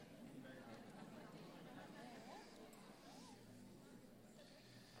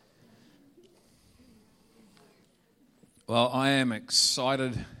Well, I am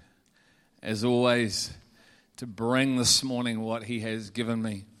excited, as always, to bring this morning what He has given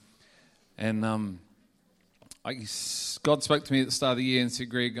me. And God spoke to me at the start of the year and said,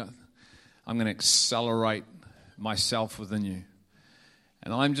 Greg, I'm going to accelerate myself within you.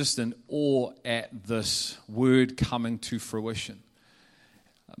 And I'm just in awe at this word coming to fruition.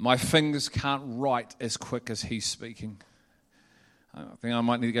 My fingers can't write as quick as He's speaking. I think I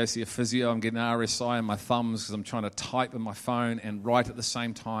might need to go see a physio. I'm getting RSI in my thumbs because I'm trying to type in my phone and write at the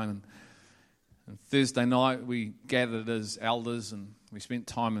same time. And Thursday night we gathered as elders and we spent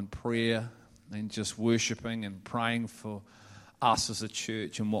time in prayer and just worshiping and praying for us as a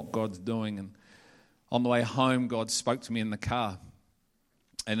church and what God's doing. And on the way home, God spoke to me in the car.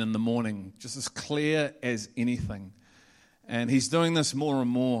 And in the morning, just as clear as anything. And He's doing this more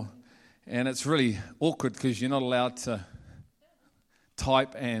and more. And it's really awkward because you're not allowed to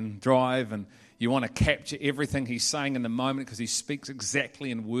type and drive, and you want to capture everything He's saying in the moment because He speaks exactly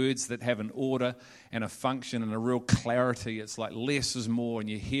in words that have an order and a function and a real clarity. It's like less is more, and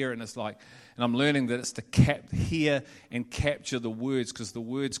you hear it, and it's like, and I'm learning that it's to hear and capture the words because the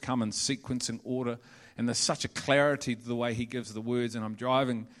words come in sequence and order, and there's such a clarity to the way He gives the words. And I'm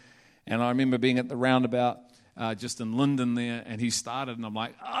driving, and I remember being at the roundabout just in Linden there, and He started, and I'm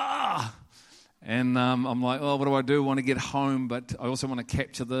like, And I'm like, oh, what do I do? I want to get home, but I also want to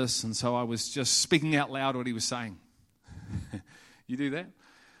capture this. And so I was just speaking out loud what He was saying. You do that?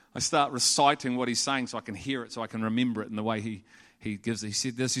 I start reciting what He's saying so I can hear it, so I can remember it in the way He gives it. He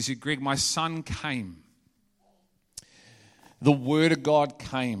said this, He said, Greg, my Son came. The Word of God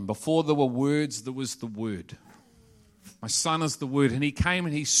came. Before there were words, there was the Word. My Son is the Word. And He came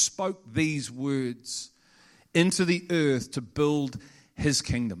and He spoke these words into the earth to build His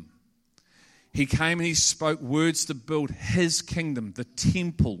kingdom. He came and He spoke words to build His kingdom, the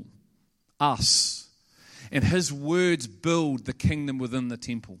temple, us. And His words build the kingdom within the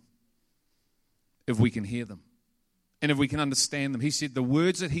temple, if we can hear them and if we can understand them. He said the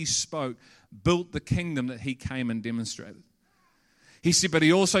words that He spoke built the kingdom that He came and demonstrated. He said, but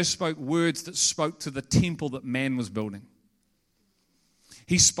He also spoke words that spoke to the temple that man was building.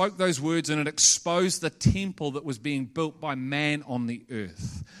 He spoke those words and it exposed the temple that was being built by man on the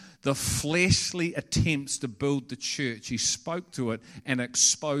earth. The fleshly attempts to build the church, He spoke to it and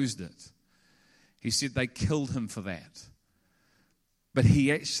exposed it. He said they killed Him for that. But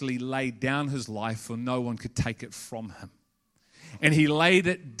He actually laid down His life for no one could take it from Him. And He laid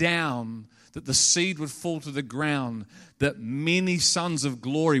it down that the seed would fall to the ground, that many sons of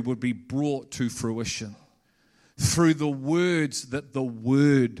glory would be brought to fruition through the words that the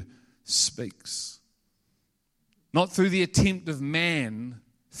Word speaks. Not through the attempt of man,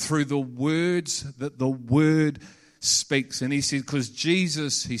 through the words that the Word speaks. And He said, because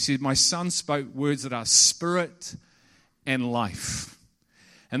Jesus, He said, my Son spoke words that are spirit and life.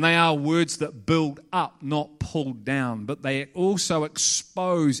 And they are words that build up, not pull down. But they also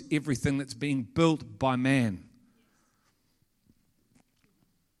expose everything that's being built by man.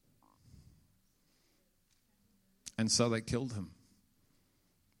 And so they killed Him.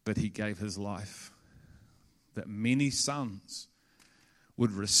 But He gave His life, that many sons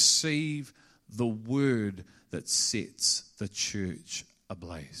would receive the word that sets the church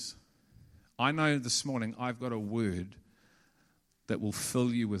ablaze. I know this morning I've got a word that will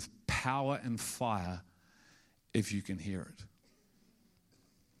fill you with power and fire if you can hear it.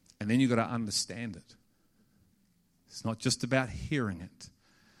 And then you've got to understand it. It's not just about hearing it.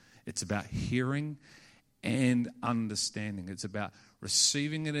 It's about hearing and understanding. It's about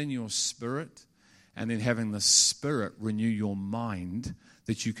receiving it in your spirit and then having the Spirit renew your mind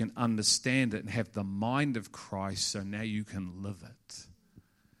that you can understand it and have the mind of Christ so now you can live it.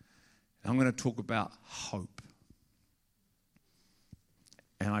 And I'm going to talk about hope.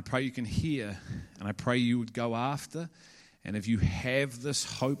 And I pray you can hear, and I pray you would go after. And if you have this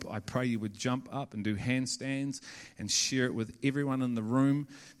hope, I pray you would jump up and do handstands and share it with everyone in the room.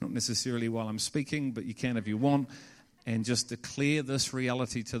 Not necessarily while I'm speaking, but you can if you want. And just declare this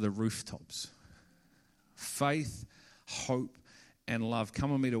reality to the rooftops. Faith, hope, and love.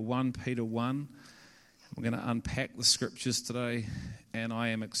 Come with me to 1 Peter 1. We're going to unpack the scriptures today, and I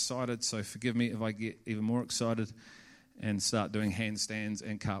am excited, so forgive me if I get even more excited and start doing handstands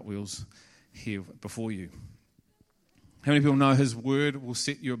and cartwheels here before you. How many people know His word will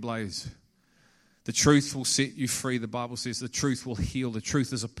set you ablaze? The truth will set you free. The Bible says the truth will heal. The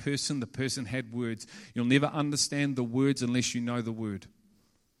truth is a person. The person had words. You'll never understand the words unless you know the word.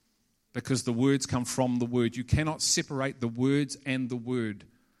 Because the words come from the Word. You cannot separate the words and the Word.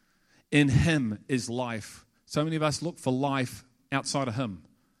 In Him is life. So many of us look for life outside of Him.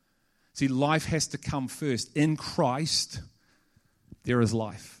 See, life has to come first. In Christ, there is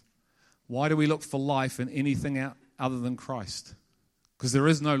life. Why do we look for life in anything other than Christ? Because there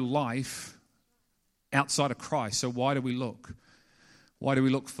is no life outside of Christ. So why do we look? Why do we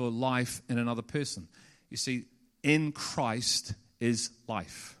look for life in another person? You see, in Christ is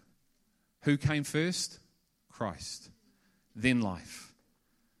life. Who came first? Christ. Then life.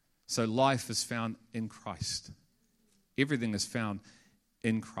 So life is found in Christ. Everything is found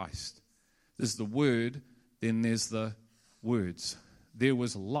in Christ. There's the Word, then there's the words. There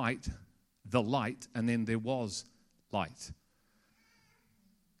was light, the light, and then there was light.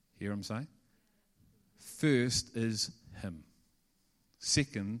 Hear him say? First is Him.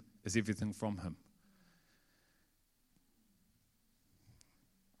 Second is everything from Him.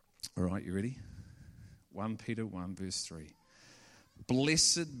 All right, you ready? 1 Peter 1 verse 3.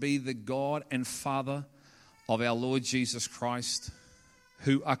 Blessed be the God and Father of our Lord Jesus Christ,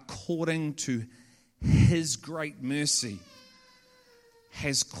 who according to His great mercy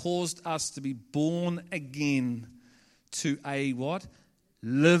has caused us to be born again to a what?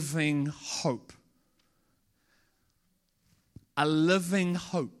 Living hope. A living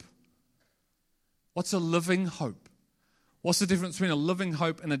hope. What's a living hope? What's the difference between a living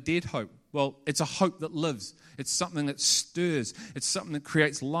hope and a dead hope? Well, it's a hope that lives. It's something that stirs. It's something that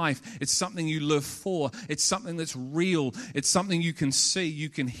creates life. It's something you live for. It's something that's real. It's something you can see. You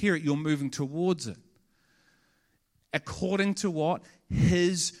can hear it. You're moving towards it. According to what?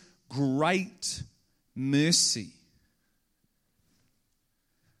 His great mercy.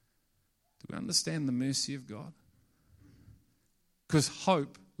 Do we understand the mercy of God? Because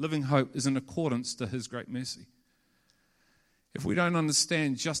hope, living hope, is in accordance to His great mercy. If we don't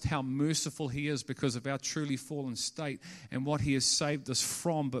understand just how merciful He is because of our truly fallen state and what He has saved us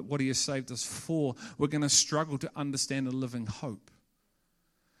from, but what He has saved us for, we're going to struggle to understand a living hope.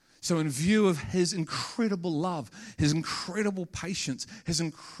 So in view of His incredible love, His incredible patience, His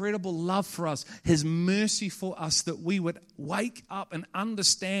incredible love for us, His mercy for us, that we would wake up and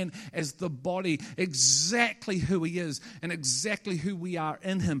understand as the body exactly who He is and exactly who we are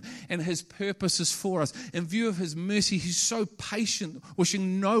in Him and His purposes for us. In view of His mercy, He's so patient,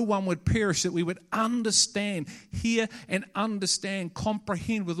 wishing no one would perish, that we would understand, hear and understand,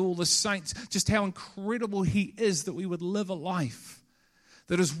 comprehend with all the saints just how incredible He is, that we would live a life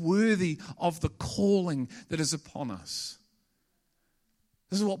that is worthy of the calling that is upon us.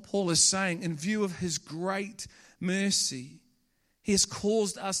 This is what Paul is saying. In view of His great mercy, He has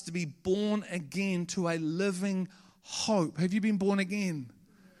caused us to be born again to a living hope. Have you been born again?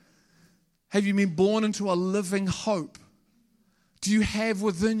 Have you been born into a living hope? Do you have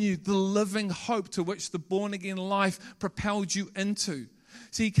within you the living hope to which the born again life propelled you into?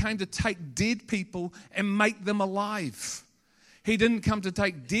 See, He came to take dead people and make them alive. He didn't come to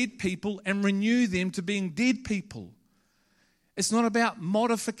take dead people and renew them to being dead people. It's not about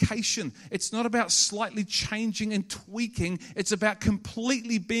modification. It's not about slightly changing and tweaking. It's about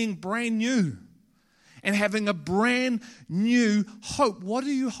completely being brand new and having a brand new hope. What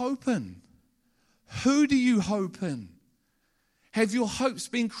do you hope in? Who do you hope in? Have your hopes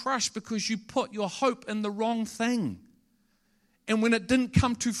been crushed because you put your hope in the wrong thing? And when it didn't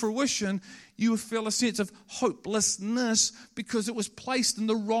come to fruition, you feel a sense of hopelessness because it was placed in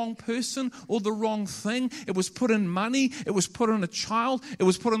the wrong person or the wrong thing. It was put in money. It was put in a child. It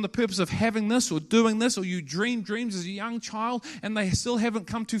was put on the purpose of having this or doing this, or you dreamed dreams as a young child and they still haven't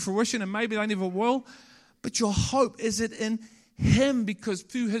come to fruition and maybe they never will. But your hope, is it in Him? Because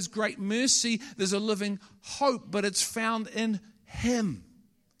through His great mercy, there's a living hope, but it's found in Him.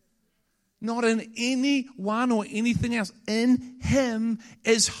 Not in anyone or anything else. In Him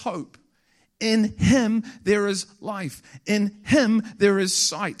is hope. In Him there is life. In Him there is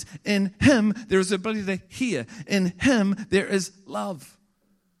sight. In Him there is the ability to hear. In Him there is love.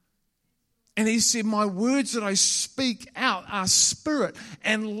 And He said, my words that I speak out are spirit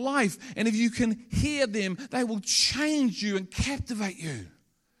and life. And if you can hear them, they will change you and captivate you.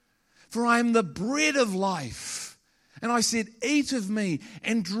 For I am the bread of life. And I said, eat of me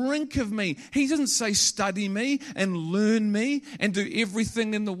and drink of me. He didn't say study me and learn me and do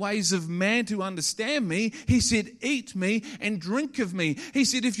everything in the ways of man to understand me. He said, eat me and drink of me. He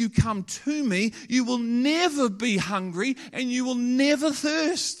said, if you come to me, you will never be hungry and you will never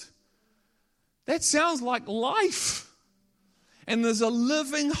thirst. That sounds like life. And there's a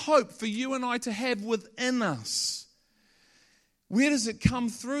living hope for you and I to have within us. Where does it come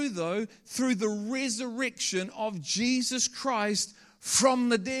through, though? Through the resurrection of Jesus Christ from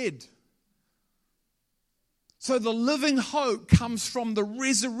the dead. So the living hope comes from the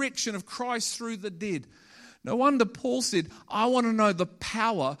resurrection of Christ through the dead. No wonder Paul said, I want to know the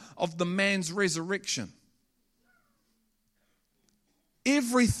power of the man's resurrection.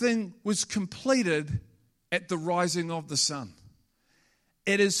 Everything was completed at the rising of the sun.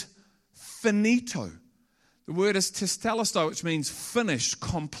 It is finito. The word is tetelestai, which means finished,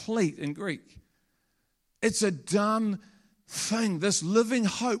 complete in Greek. It's a done thing. This living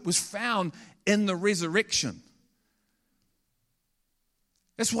hope was found in the resurrection.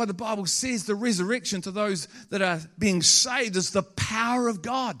 That's why the Bible says the resurrection to those that are being saved is the power of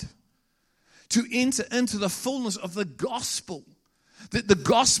God to enter into the fullness of the gospel. That the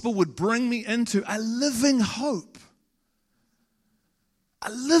gospel would bring me into a living hope.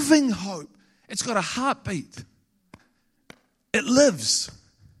 A living hope. It's got a heartbeat. It lives.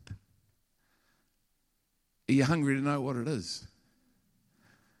 Are you hungry to know what it is?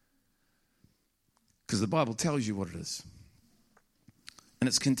 Because the Bible tells you what it is. And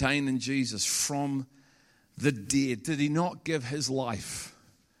it's contained in Jesus from the dead. Did he not give his life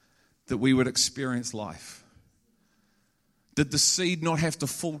that we would experience life? Did the seed not have to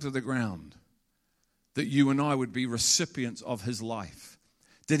fall to the ground that you and I would be recipients of his life?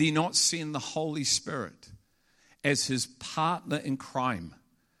 Did he not send the Holy Spirit as his partner in crime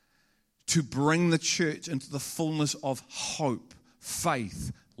to bring the church into the fullness of hope,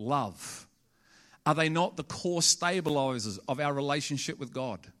 faith, love? Are they not the core stabilizers of our relationship with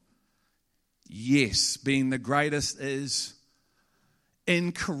God? Yes, being the greatest is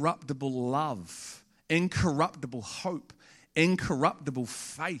incorruptible love, incorruptible hope, incorruptible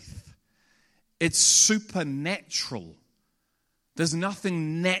faith. It's supernatural. There's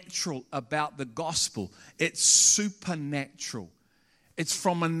nothing natural about the gospel. It's supernatural. It's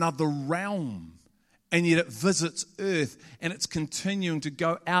from another realm. And yet it visits earth, and it's continuing to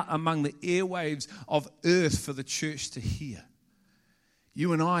go out among the airwaves of earth for the church to hear.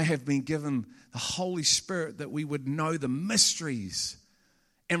 You and I have been given the Holy Spirit that we would know the mysteries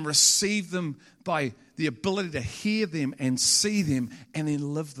and receive them by the ability to hear them and see them and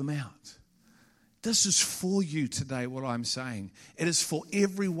then live them out. This is for you today, what I'm saying. It is for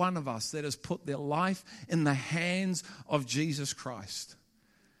every one of us that has put their life in the hands of Jesus Christ.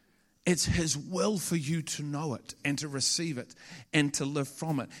 It's his will for you to know it and to receive it and to live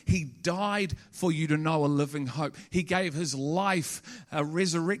from it. He died for you to know a living hope. He gave his life, a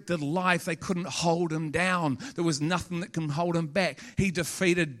resurrected life. They couldn't hold him down. There was nothing that can hold him back. He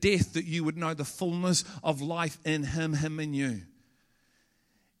defeated death that you would know the fullness of life in him and you.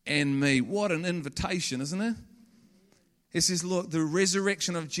 And me. What an invitation, isn't it? It says, look, the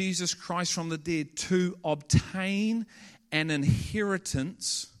resurrection of Jesus Christ from the dead to obtain an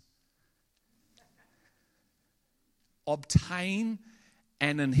inheritance. Obtain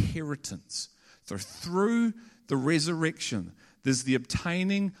an inheritance. So through the resurrection, there's the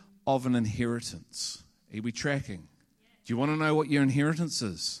obtaining of an inheritance. Are we tracking? Do you want to know what your inheritance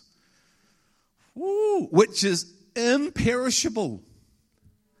is? Woo, which is imperishable,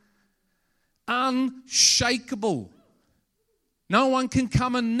 unshakable. No one can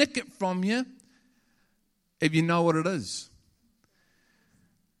come and nick it from you if you know what it is.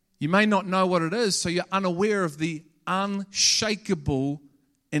 You may not know what it is, so you're unaware of the unshakable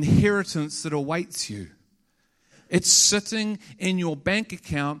inheritance that awaits you. It's sitting in your bank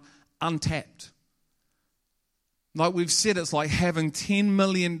account untapped. Like we've said, it's like having $10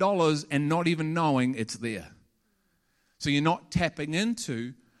 million and not even knowing it's there. So you're not tapping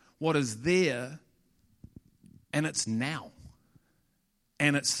into what is there, and it's now.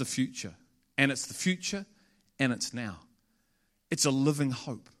 And it's the future. And it's the future, and it's now. It's a living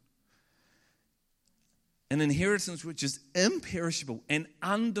hope. An inheritance which is imperishable and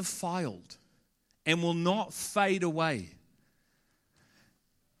undefiled and will not fade away.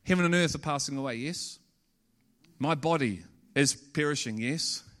 Heaven and earth are passing away, yes? My body is perishing,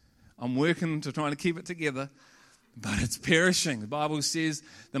 yes? I'm working to try to keep it together, but it's perishing. The Bible says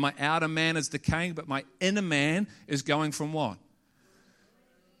that my outer man is decaying, but my inner man is going from what?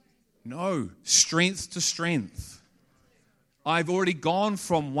 No, strength to strength. I've already gone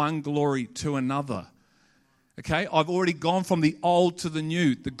from one glory to another. Okay, I've already gone from the old to the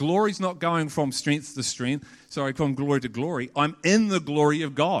new. The glory's not going from strength to strength. Sorry, from glory to glory. I'm in the glory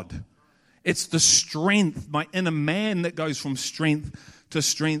of God. It's the strength, my inner man, that goes from strength to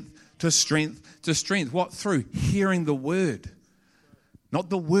strength to strength to strength. What? Through hearing the word. Not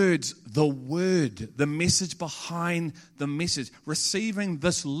the words, the word, the message behind the message. Receiving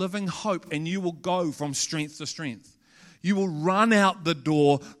this living hope, and you will go from strength to strength. You will run out the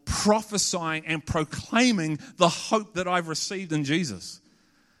door prophesying and proclaiming the hope that I've received in Jesus.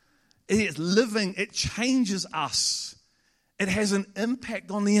 It is living. It changes us. It has an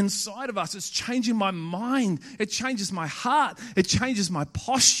impact on the inside of us. It's changing my mind. It changes my heart. It changes my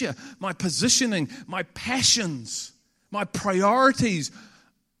posture, my positioning, my passions, my priorities.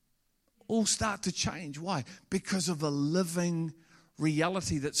 All start to change. Why? Because of a living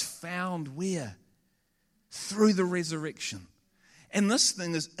reality that's found where? Through the resurrection. And this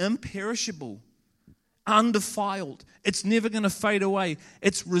thing is imperishable, undefiled. It's never going to fade away.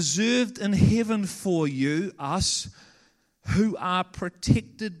 It's reserved in heaven for you, us, who are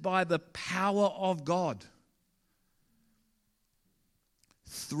protected by the power of God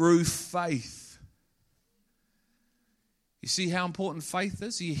through faith. You see how important faith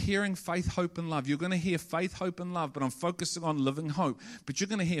is? You're hearing faith, hope, and love. You're going to hear faith, hope, and love, but I'm focusing on living hope. But you're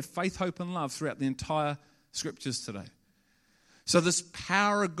going to hear faith, hope, and love throughout the entire scriptures today. So this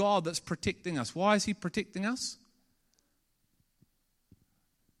power of God that's protecting us. Why is he protecting us?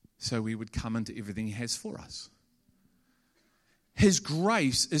 So we would come into everything he has for us. His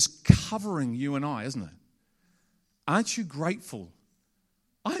grace is covering you and I, isn't it? Aren't you grateful?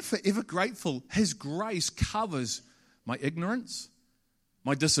 I'm forever grateful. His grace covers my ignorance,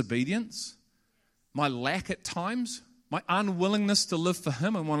 my disobedience, my lack at times, my unwillingness to live for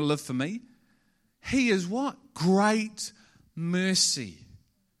him and want to live for me. He is what? Great mercy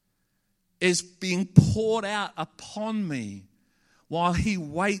is being poured out upon me while he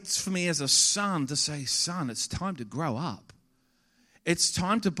waits for me as a son to say, son, it's time to grow up. It's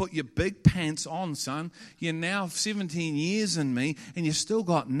time to put your big pants on, son. You're now 17 years in me and you still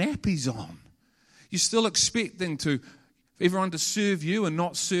got nappies on. You're still expecting everyone to serve you and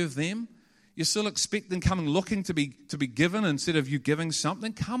not serve them. You're still expecting coming looking to be given instead of you giving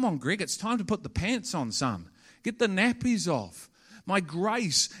something. Come on, Greg, it's time to put the pants on, son. Get the nappies off. My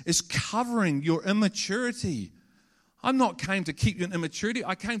grace is covering your immaturity. I'm not came to keep you in immaturity.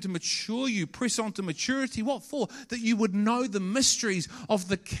 I came to mature you, press on to maturity. What for? That you would know the mysteries of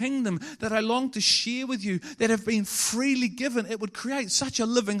the kingdom that I long to share with you that have been freely given. It would create such a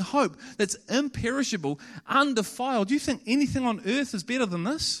living hope that's imperishable, undefiled. Do you think anything on earth is better than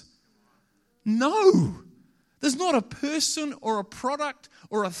this? No. There's not a person or a product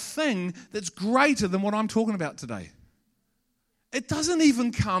or a thing that's greater than what I'm talking about today. It doesn't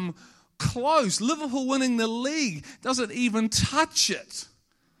even come close. Liverpool winning the league doesn't even touch it.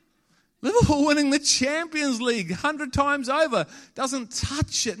 Liverpool winning the Champions League 100 times over doesn't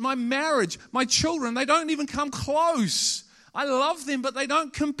touch it. My marriage, my children, they don't even come close. I love them, but they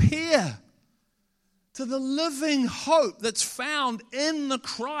don't compare to the living hope that's found in the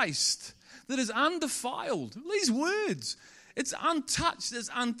Christ that is undefiled. These words, it's untouched, it's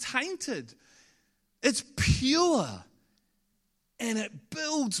untainted, it's pure, and it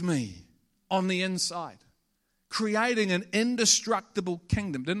builds me on the inside, creating an indestructible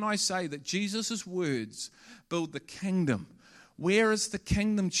kingdom. Didn't I say that Jesus' words build the kingdom? Where is the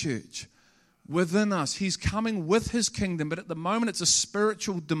kingdom, church? Within us. He's coming with his kingdom, but at the moment it's a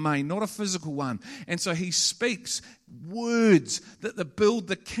spiritual domain, not a physical one. And so he speaks words that build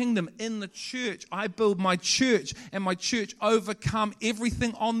the kingdom in the church. I build my church, and my church overcome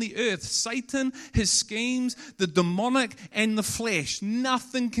everything on the earth. Satan, his schemes, the demonic, and the flesh.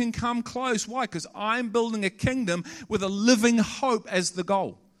 Nothing can come close. Why? Because I'm building a kingdom with a living hope as the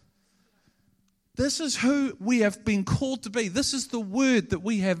goal. This is who we have been called to be. This is the word that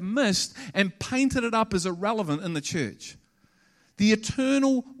we have missed and painted it up as irrelevant in the church. The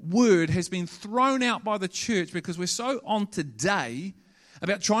eternal word has been thrown out by the church because we're so on today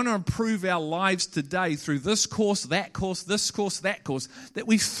about trying to improve our lives today through this course, that course, this course, that course, that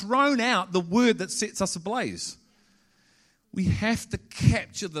we've thrown out the word that sets us ablaze. We have to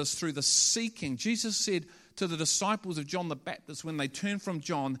capture this through the seeking. Jesus said to the disciples of John the Baptist when they turned from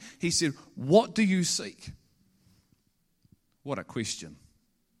John, he said, what do you seek? What a question.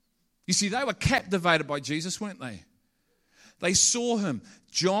 You see, they were captivated by Jesus, weren't they? They saw him.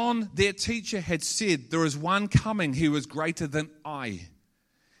 John, their teacher, had said, there is one coming who is greater than I.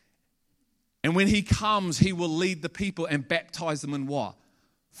 And when he comes, he will lead the people and baptize them in what?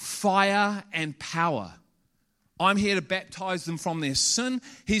 Fire and power. I'm here to baptize them from their sin.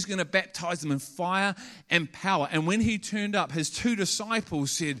 He's going to baptize them in fire and power. And when he turned up, his two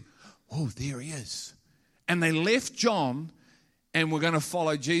disciples said, oh, there he is. And they left John and were going to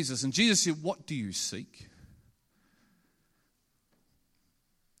follow Jesus. And Jesus said, what do you seek?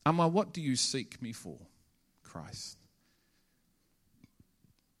 Amma, what do you seek me for, Christ?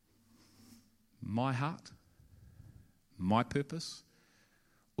 My heart? My purpose?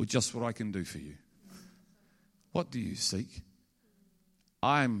 Or just what I can do for you? What do you seek?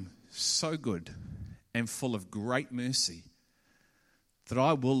 I'm so good and full of great mercy that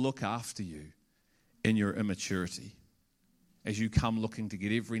I will look after you in your immaturity. as you come looking to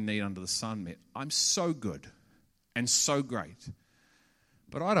get every need under the sun met. I'm so good and so great,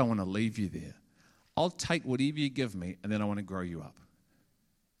 but I don't want to leave you there. I'll take whatever you give me, and then I want to grow you up.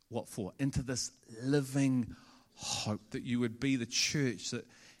 What for? Into this living hope, that you would be the church that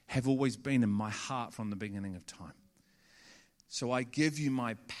have always been in my heart from the beginning of time. So I give you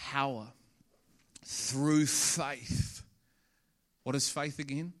my power through faith. What is faith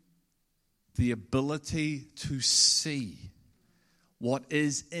again? The ability to see what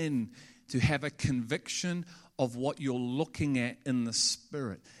is in, to have a conviction of what you're looking at in the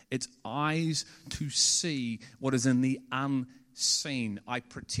Spirit. It's eyes to see what is in the unseen. I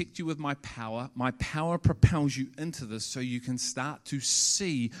protect you with my power. My power propels you into this so you can start to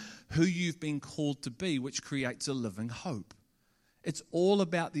see who you've been called to be, which creates a living hope. It's all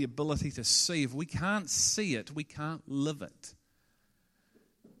about the ability to see. If we can't see it, we can't live it.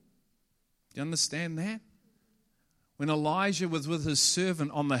 Do you understand that? When Elijah was with his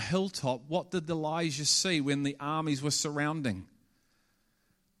servant on the hilltop, what did Elijah see when the armies were surrounding?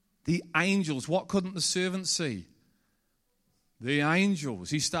 The angels. What couldn't the servant see? The angels.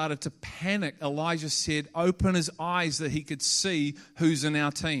 He started to panic. Elijah said, open his eyes that he could see who's in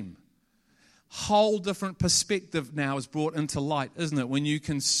our team. Whole different perspective now is brought into light, isn't it? When you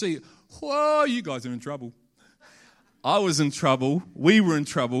can see, whoa, you guys are in trouble. I was in trouble. We were in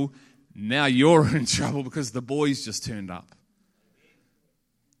trouble. Now you're in trouble because the boys just turned up.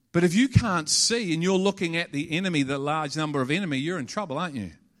 But if you can't see and you're looking at the enemy, the large number of enemy, you're in trouble, aren't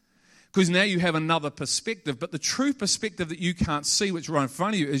you? Because now you have another perspective. But the true perspective that you can't see, which is right in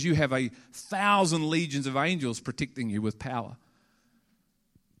front of you, is you have 1,000 legions of angels protecting you with power.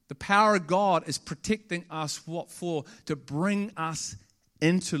 The power of God is protecting us, what for? To bring us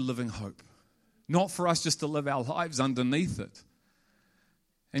into living hope. Not for us just to live our lives underneath it.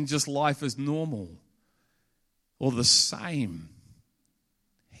 And just life is normal or the same.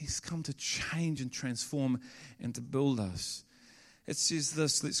 He's come to change and transform and to build us. It says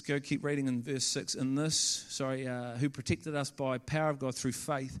this, let's go keep reading in verse 6. Who protected us by power of God through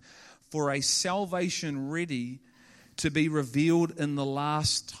faith, for a salvation ready to be revealed in the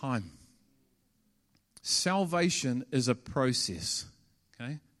last time. Salvation is a process,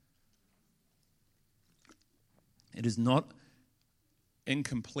 okay? It is not in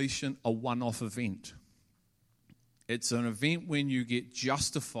completion a one-off event. It's an event when you get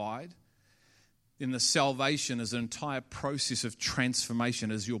justified. Then the salvation is an entire process of transformation,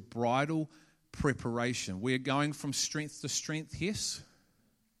 as your bridal preparation. We're going from strength to strength, yes.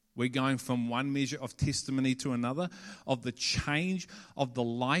 We're going from one measure of testimony to another, of the change of the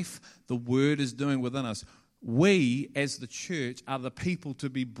life the Word is doing within us. We, as the church, are the people to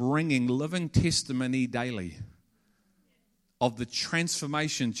be bringing living testimony daily of the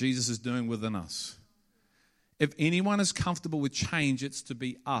transformation Jesus is doing within us. If anyone is comfortable with change, it's to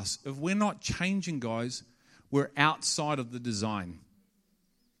be us. If we're not changing, guys, we're outside of the design.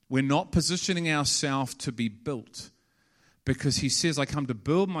 We're not positioning ourselves to be built, because he says, I come to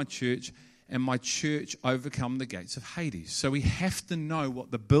build my church and my church overcome the gates of Hades. So we have to know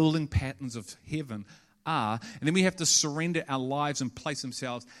what the building patterns of heaven are, and then we have to surrender our lives and place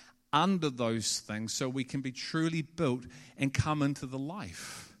ourselves under those things so we can be truly built and come into the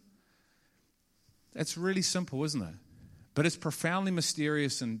life. That's really simple, isn't it? But it's profoundly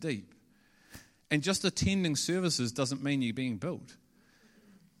mysterious and deep. And just attending services doesn't mean you're being built.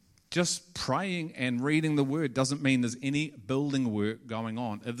 Just praying and reading the Word doesn't mean there's any building work going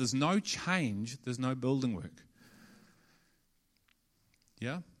on. If there's no change, there's no building work.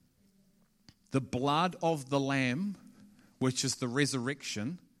 Yeah? The blood of the Lamb, which is the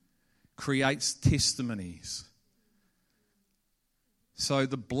resurrection, creates testimonies. So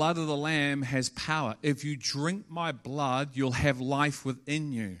the blood of the Lamb has power. If you drink my blood, you'll have life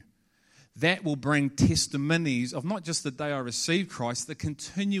within you. That will bring testimonies of not just the day I received Christ, the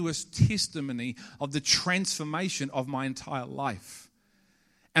continuous testimony of the transformation of my entire life.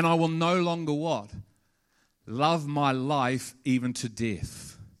 And I will no longer what? Love my life even to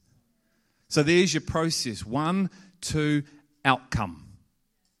death. So there's your process. 1, 2, outcome.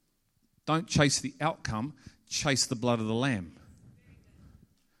 Don't chase the outcome, chase the blood of the Lamb.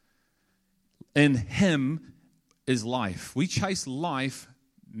 In Him is life. We chase life,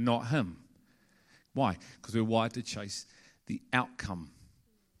 not Him. Why? Because we're wired to chase the outcome.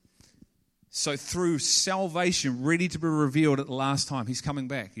 So through salvation, ready to be revealed at the last time, He's coming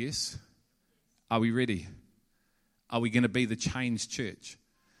back, yes? Are we ready? Are we going to be the changed church?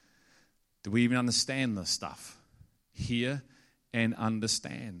 Do we even understand this stuff? Hear and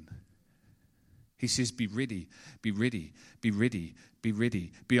understand. He says, be ready, be ready, be ready, be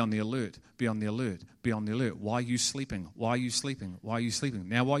ready, be on the alert, be on the alert, be on the alert. Why are you sleeping? Why are you sleeping? Why are you sleeping?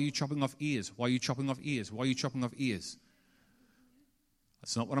 Now, why are you chopping off ears? Why are you chopping off ears? Why are you chopping off ears?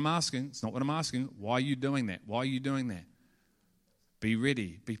 That's not what I'm asking. It's not what I'm asking. Why are you doing that? Why are you doing that? Be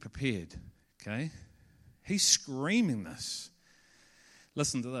ready, be prepared, okay? He's screaming this.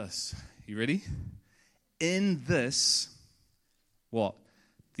 Listen to this. You ready? In this, what?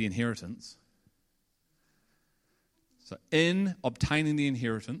 The inheritance. So in obtaining the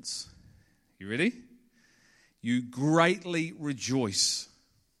inheritance, you ready? You greatly rejoice.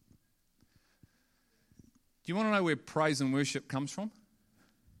 Do you want to know where praise and worship comes from?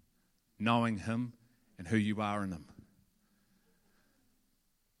 Knowing Him and who you are in Him.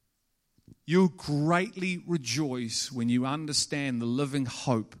 You'll greatly rejoice when you understand the living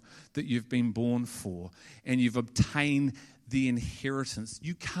hope that you've been born for and you've obtained the inheritance.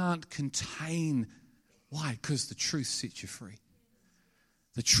 You can't contain. Why? Because the truth sets you free.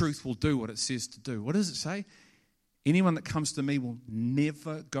 The truth will do what it says to do. What does it say? Anyone that comes to me will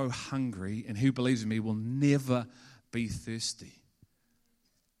never go hungry, and who believes in me will never be thirsty.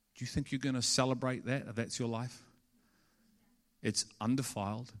 Do you think you're going to celebrate that if that's your life? It's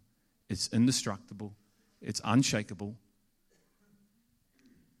undefiled. It's indestructible. It's unshakable.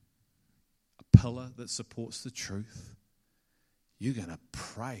 A pillar that supports the truth. You're going to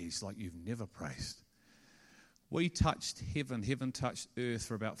praise like you've never praised. We touched heaven. Heaven touched earth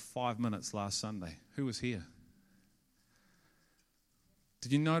for about 5 minutes last Sunday. Who was here?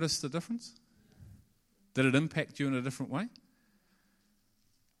 Did you notice the difference? Did it impact you in a different way?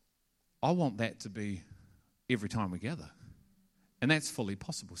 I want that to be every time we gather. And that's fully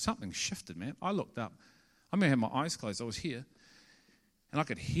possible. Something shifted, man. I looked up. I may have my eyes closed. I was here. And I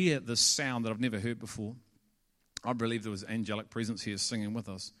could hear this sound that I've never heard before. I believe there was angelic presence here singing with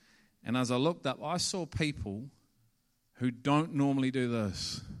us. And as I looked up, I saw people who don't normally do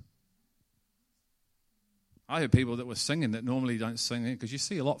this. I heard people that were singing that normally don't sing, because you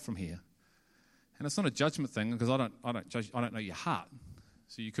see a lot from here. And it's not a judgment thing, because I don't judge. I don't know your heart.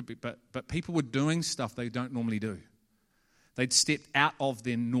 So you could be, but people were doing stuff they don't normally do. They'd stepped out of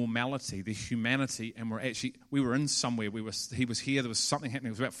their normality, their humanity, and we were in somewhere. He was here. There was something happening.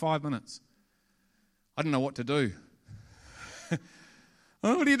 It was about 5 minutes. I didn't know what to do.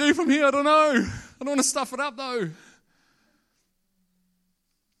 Oh, what do you do from here? I don't know. I don't want to stuff it up though.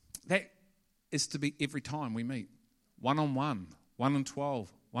 That is to be every time we meet. 1-on-1, 1-on-12,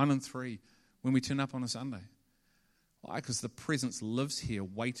 1-on-3, when we turn up on a Sunday. Why? Because the presence lives here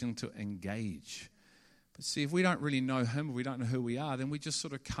waiting to engage. But see, if we don't really know Him, if we don't know who we are, then we just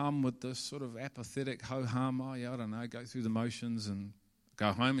sort of come with this sort of apathetic ho-hum, oh yeah, I don't know, go through the motions and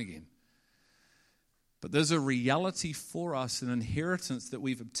go home again. But there's a reality for us, an inheritance that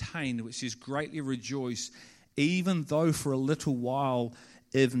we've obtained, which is greatly rejoice, even though for a little while,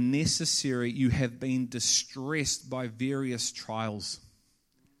 if necessary, you have been distressed by various trials.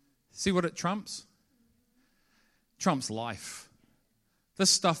 See what it trumps? Trumps life.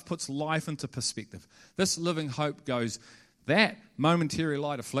 This stuff puts life into perspective. This living hope goes, that momentary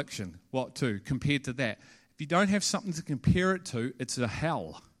light affliction, what to, compared to that? If you don't have something to compare it to, it's a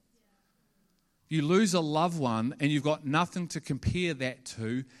hell. You lose a loved one and you've got nothing to compare that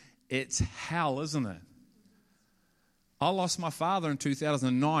to, it's hell, isn't it? I lost my father in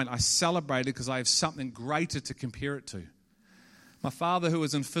 2009. I celebrated because I have something greater to compare it to. My father, who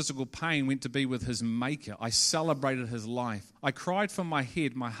was in physical pain, went to be with his maker. I celebrated his life. I cried from my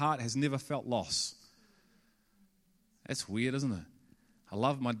head. My heart has never felt loss. That's weird, isn't it? I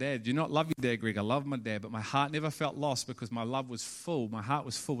love my dad. Do you not love your dad, Greg? I love my dad, but my heart never felt lost because my love was full. My heart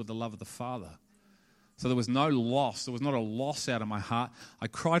was full with the love of the Father. So there was no loss. There was not a loss out of my heart. I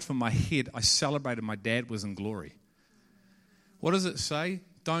cried from my head. I celebrated my dad was in glory. What does it say?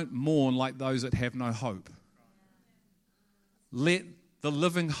 Don't mourn like those that have no hope. Let the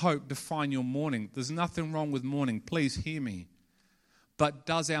living hope define your mourning. There's nothing wrong with mourning. Please hear me. But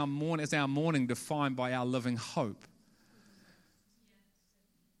is our mourning defined by our living hope?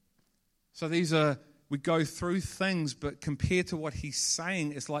 So we go through things, but compared to what he's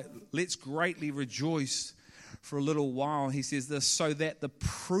saying, it's like, let's greatly rejoice for a little while. He says this, so that the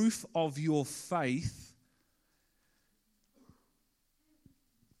proof of your faith,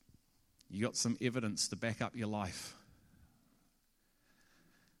 you got some evidence to back up your life.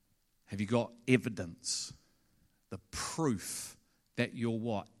 Have you got evidence? The proof that you're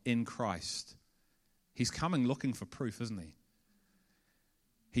what? In Christ. He's coming looking for proof, isn't he?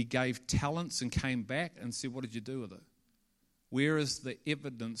 He gave talents and came back and said, what did you do with it? Where is the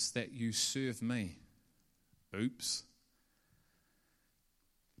evidence that you serve me? Oops.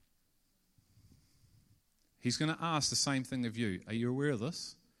 He's going to ask the same thing of you. Are you aware of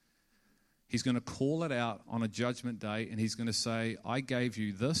this? He's going to call it out on a judgment day, and he's going to say, I gave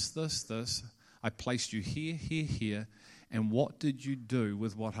you this, this, this. I placed you here, here, here. And what did you do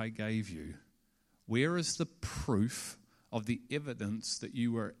with what I gave you? Where is the proof of the evidence that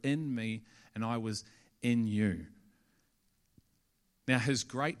you were in me and I was in you? Now, his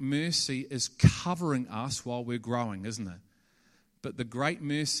great mercy is covering us while we're growing, isn't it? But the great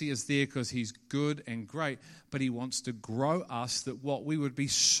mercy is there because he's good and great, but he wants to grow us that what we would be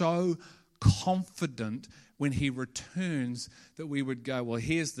so confident when he returns that we would go, well,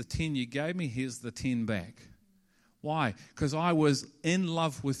 here's the 10 you gave me, here's the 10 back. Why? Because I was in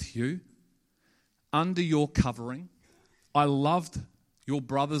love with you, under your covering. I loved your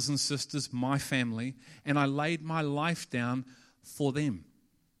brothers and sisters, my family, and I laid my life down for them.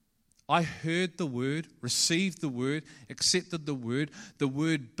 I heard the word, received the word, accepted the word. The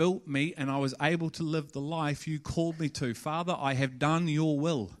word built me, and I was able to live the life you called me to. Father, I have done your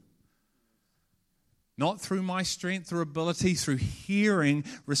will. Not through my strength or ability, through hearing,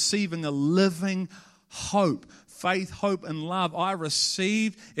 receiving a living hope, faith, hope, and love. I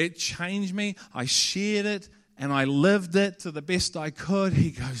received, it changed me, I shared it, and I lived it to the best I could.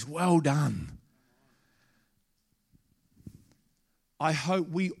 He goes, well done. I hope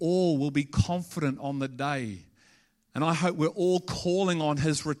we all will be confident on the day. And I hope we're all calling on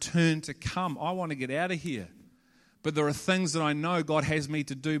his return to come. I want to get out of here. But there are things that I know God has me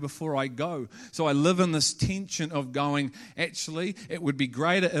to do before I go. So I live in this tension of going, actually, it would be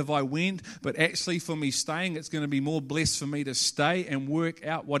greater if I went, but actually for me staying, it's going to be more blessed for me to stay and work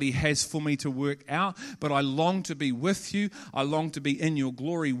out what he has for me to work out. But I long to be with you. I long to be in your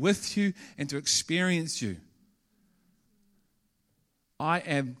glory with you and to experience you. I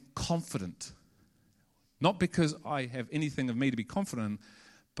am confident. Not because I have anything of me to be confident in,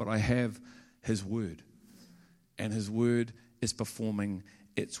 but I have his word. And his word is performing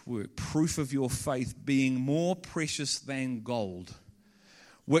its work. Proof of your faith being more precious than gold,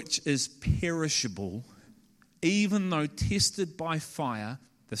 which is perishable, even though tested by fire,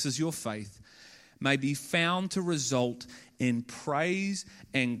 this is your faith, may be found to result in praise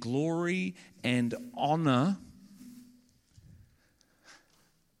and glory and honor.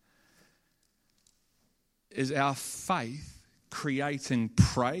 Is our faith creating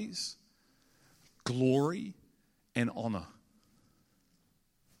praise, glory, and honor?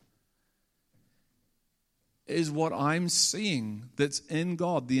 Is what I'm seeing that's in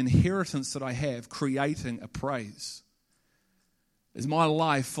God, the inheritance that I have, creating a praise? Is my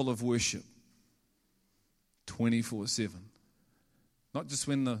life full of worship 24/7? Not just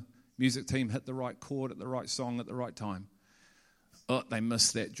when the music team hit the right chord at the right song at the right time. Oh, they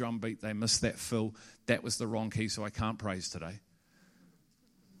missed that drum beat, they missed that fill. That was the wrong key, so I can't praise today.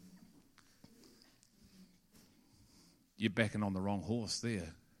 You're backing on the wrong horse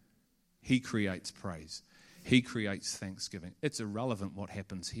there. He creates praise. He creates thanksgiving. It's irrelevant what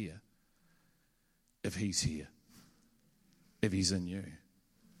happens here if he's here, if he's in you.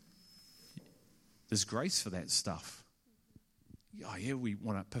 There's grace for that stuff. Oh yeah, we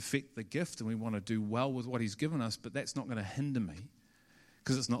want to perfect the gift and we want to do well with what he's given us, but that's not going to hinder me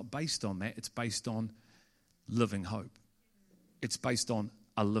because it's not based on that. It's based on living hope. It's based on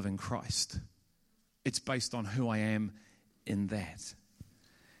a living Christ. It's based on who I am in that.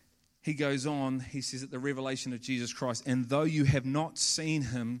 He goes on, he says, at the revelation of Jesus Christ, and though you have not seen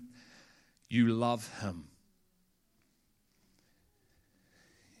him, you love him.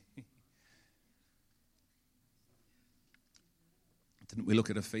 Didn't we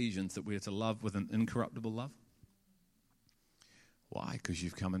look at Ephesians that we're to love with an incorruptible love? Why? Because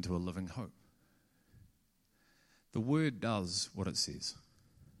you've come into a living hope. The word does what it says.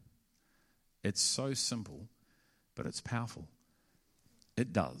 It's so simple, but it's powerful.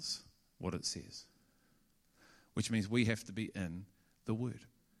 It does what it says, which means we have to be in the word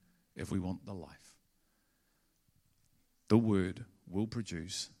if we want the life. The word will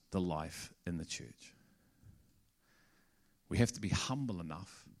produce the life in the church. We have to be humble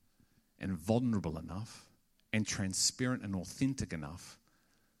enough and vulnerable enough and transparent and authentic enough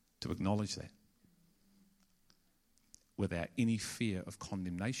to acknowledge that without any fear of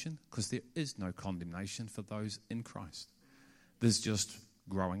condemnation, because there is no condemnation for those in Christ. There's just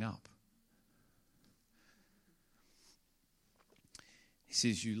growing up. He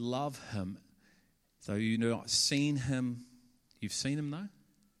says, you love him, though you've not seen him. You've seen him, though?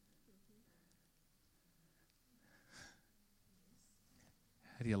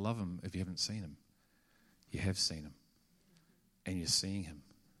 How do you love him if you haven't seen him? You have seen him, and you're seeing him.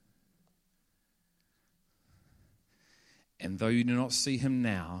 And though you do not see him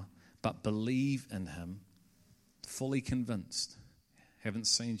now, but believe in him, fully convinced. Haven't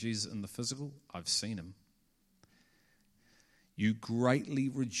seen Jesus in the physical? I've seen him. You greatly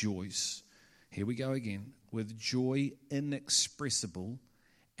rejoice, here we go again, with joy inexpressible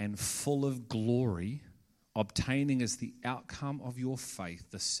and full of glory, obtaining as the outcome of your faith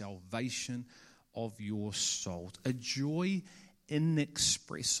the salvation of your souls. A joy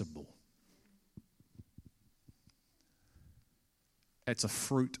inexpressible. It's a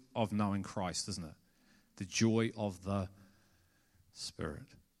fruit of knowing Christ, isn't it? The joy of the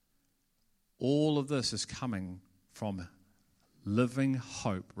Spirit. All of this is coming from living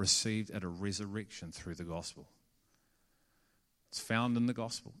hope received at a resurrection through the gospel. It's found in the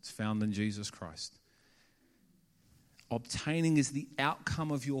gospel. It's found in Jesus Christ. Obtaining is the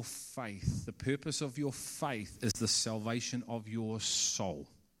outcome of your faith. The purpose of your faith is the salvation of your soul.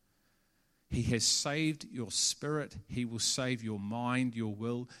 He has saved your spirit. He will save your mind, your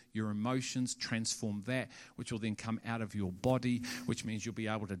will, your emotions, transform that, which will then come out of your body, which means you'll be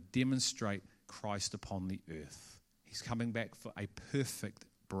able to demonstrate Christ upon the earth. He's coming back for a perfect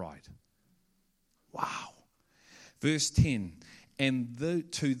bride. Wow. Verse 10,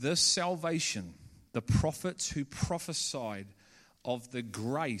 and to this salvation, the prophets who prophesied of the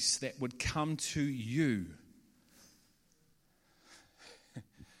grace that would come to you.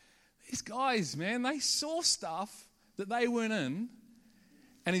 These guys, man, they saw stuff that they weren't in,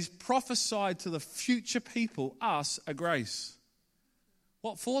 and he's prophesied to the future people, us, a grace.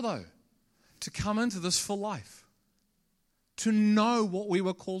 What for, though? To come into this full life. To know what we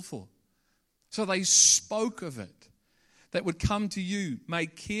were called for. So they spoke of it. That would come to you,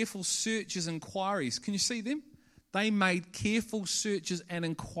 made careful searches and inquiries. Can you see them? They made careful searches and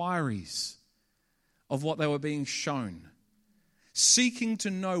inquiries of what they were being shown. Seeking to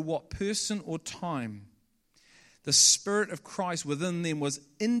know what person or time the Spirit of Christ within them was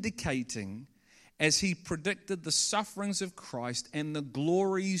indicating as he predicted the sufferings of Christ and the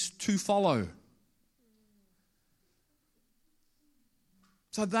glories to follow.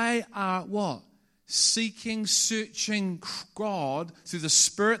 So they are what? Seeking, searching God through the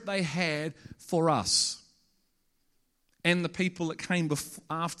Spirit they had for us and the people that came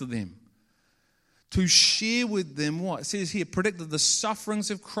after them. To share with them what? It says here, predicted the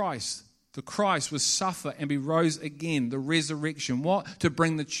sufferings of Christ. The Christ would suffer and be rose again. The resurrection. What? To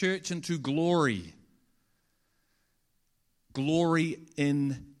bring the church into glory. Glory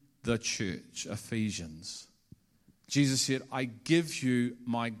in the church. Ephesians. Jesus said, I give you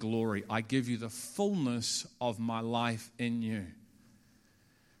my glory. I give you the fullness of my life in you.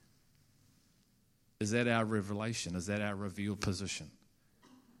 Is that our revelation? Is that our revealed position?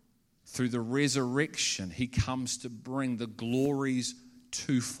 Through the resurrection, he comes to bring the glories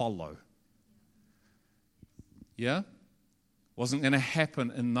to follow. Yeah? Wasn't going to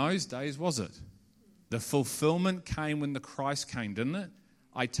happen in those days, was it? The fulfillment came when the Christ came, didn't it?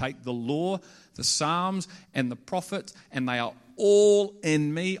 I take the law, the Psalms, and the prophets, and they are all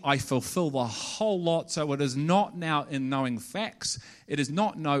in me. I fulfill the whole lot. So it is not now in knowing facts. It is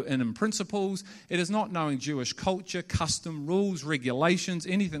not in principles. It is not knowing Jewish culture, custom, rules, regulations,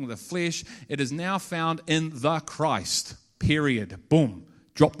 anything of the flesh. It is now found in the Christ. Period. Boom.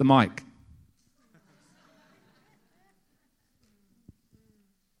 Drop the mic.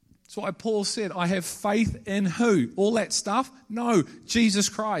 That's why Paul said, I have faith in who? All that stuff? No, Jesus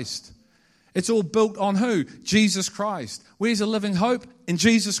Christ. It's all built on who? Jesus Christ. Where's a living hope? In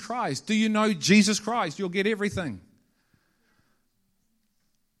Jesus Christ. Do you know Jesus Christ? You'll get everything.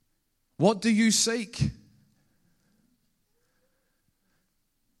 What do you seek?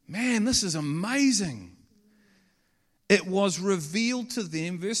 Man, this is amazing. It was revealed to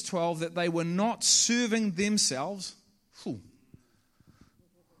them, verse 12, that they were not serving themselves. Whew.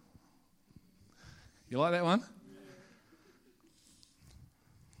 You like that one?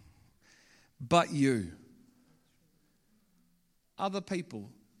 But you. Other people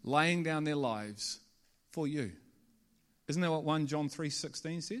laying down their lives for you. Isn't that what 1 John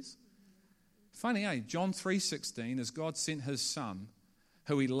 3:16 says? Funny, eh? John 3:16 is God sent his son,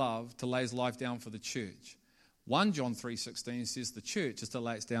 who he loved, to lay his life down for the church. 1 John 3:16 says the church is to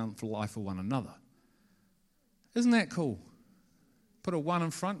lay it down for life for one another. Isn't that cool? Put a one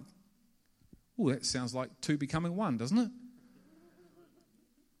in front. Oh, that sounds like two becoming one, doesn't it?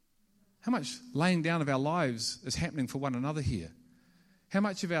 How much laying down of our lives is happening for one another here? How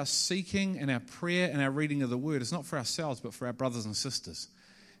much of our seeking and our prayer and our reading of the word is not for ourselves but for our brothers and sisters?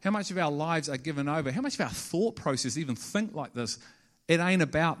 How much of our lives are given over? How much of our thought process even think like this? It ain't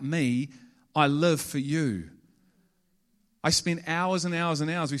about me. I live for you. I spend hours and hours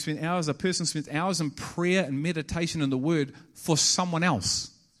and hours. We spend hours, a person spends hours in prayer and meditation in the word for someone else.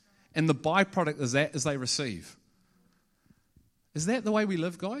 And the byproduct is that is they receive. Is that the way we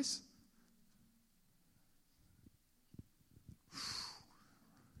live, guys?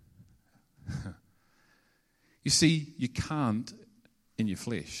 You see, you can't in your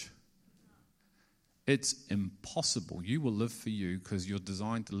flesh. It's impossible. You will live for you because you're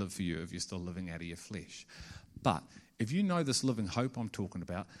designed to live for you if you're still living out of your flesh. But if you know this living hope I'm talking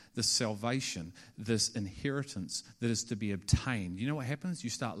about, this salvation, this inheritance that is to be obtained, you know what happens? You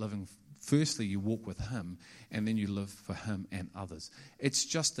start living. Firstly, you walk with him, and then you live for him and others. It's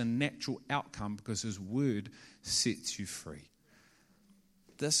just a natural outcome because his word sets you free.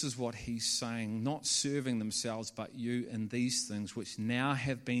 This is what he's saying, not serving themselves, but you in these things which now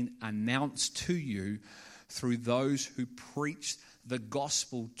have been announced to you through those who preach the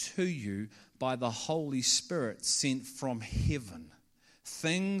gospel to you by the Holy Spirit sent from heaven,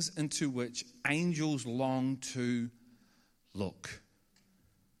 things into which angels long to look.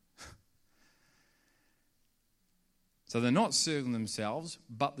 So they're not serving themselves,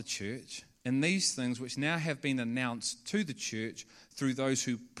 but the church. And these things which now have been announced to the church through those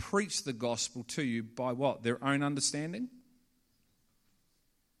who preach the gospel to you by what? Their own understanding?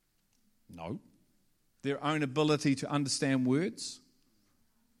 No. Their own ability to understand words?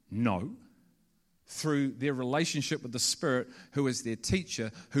 No. Through their relationship with the Spirit, who is their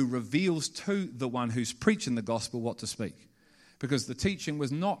teacher, who reveals to the one who's preaching the gospel what to speak. Because the teaching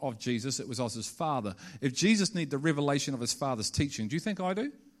was not of Jesus, it was of his Father. If Jesus needed the revelation of his Father's teaching, do you think I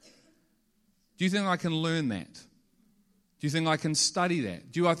do? Do you think I can learn that? Do you think I can study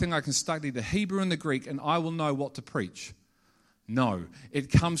that? Do I think I can study the Hebrew and the Greek and I will know what to preach? No.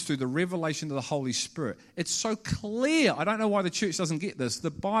 It comes through the revelation of the Holy Spirit. It's so clear. I don't know why the church doesn't get this.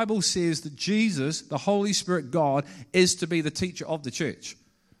 The Bible says that Jesus, the Holy Spirit, God, is to be the teacher of the church.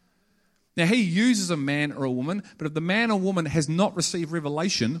 Now, he uses a man or a woman, but if the man or woman has not received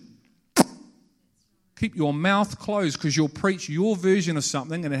revelation, keep your mouth closed because you'll preach your version of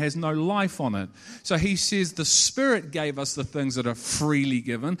something and it has no life on it. So he says the Spirit gave us the things that are freely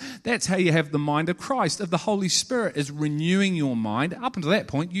given. That's how you have the mind of Christ. If the Holy Spirit is renewing your mind, up until that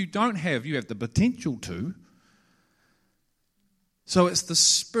point, you have the potential to. So it's the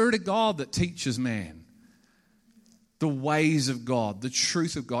Spirit of God that teaches man the ways of God, the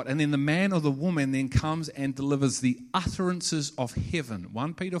truth of God. And then the man or the woman then comes and delivers the utterances of heaven.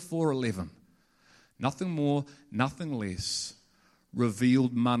 1 Peter 4:11. Nothing more, nothing less.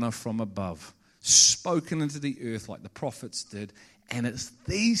 Revealed manna from above. Spoken into the earth like the prophets did. And it's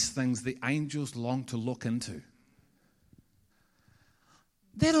these things the angels long to look into.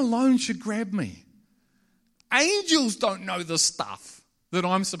 That alone should grab me. Angels don't know the stuff that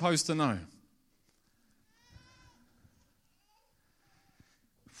I'm supposed to know.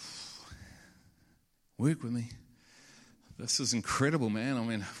 Work with me. This is incredible, man. I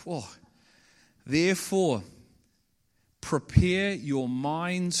mean, whoa. Therefore, prepare your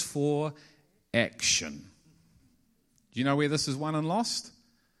minds for action. Do you know where this is won and lost?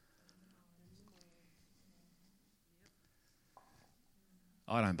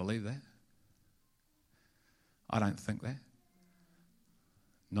 I don't believe that. I don't think that.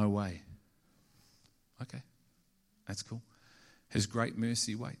 No way. Okay, that's cool. His great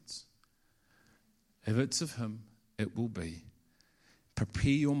mercy waits. If it's of him, it will be.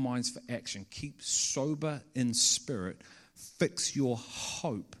 Prepare your minds for action. Keep sober in spirit. Fix your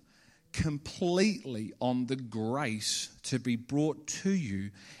hope completely on the grace to be brought to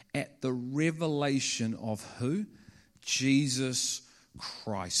you at the revelation of who? Jesus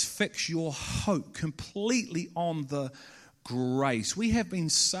Christ. Fix your hope completely on the grace. We have been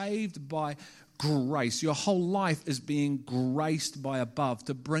saved by grace. Your whole life is being graced by above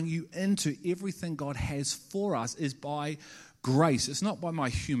to bring you into everything God has for us is by grace. It's not by my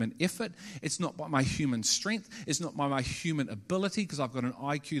human effort. It's not by my human strength. It's not by my human ability because I've got an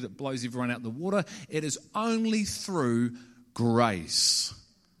IQ that blows everyone out the water. It is only through grace.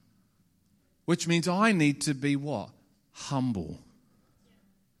 Which means I need to be what? Humble.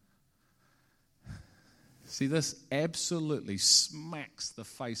 See, this absolutely smacks the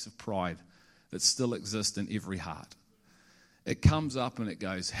face of pride that still exists in every heart. It comes up and it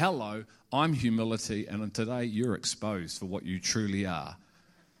goes, hello, I'm humility, and today you're exposed for what you truly are.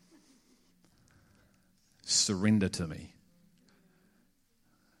 Surrender to me.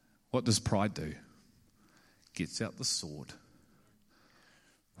 What does pride do? Gets out the sword.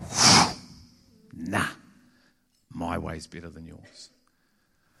 Nah, my way's better than yours.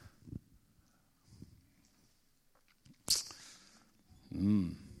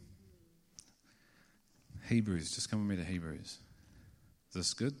 Hebrews, just come with me to Hebrews. Is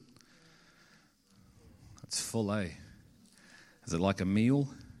this good? It's full, eh? Is it like a meal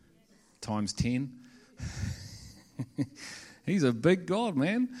times 10? He's a big God,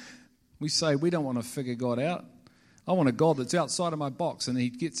 man. We say we don't want to figure God out. I want a God that's outside of my box, and he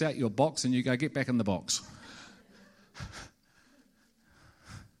gets out your box and you go, get back in the box.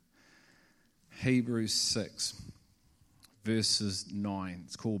 Hebrews 6, verses 9.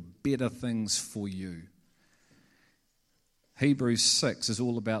 It's called Better Things for You. Hebrews 6 is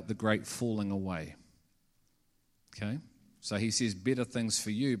all about the great falling away. Okay? So he says better things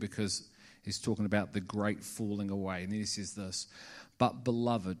for you because he's talking about the great falling away. And then he says this, but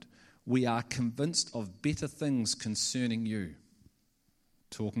beloved, we are convinced of better things concerning you,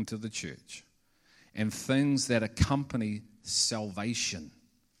 talking to the church, and things that accompany salvation.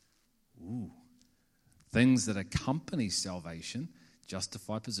 Ooh. Things that accompany salvation,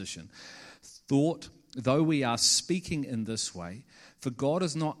 justify position. Thought, though we are speaking in this way, for God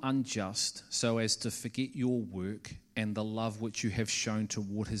is not unjust so as to forget your work and the love which you have shown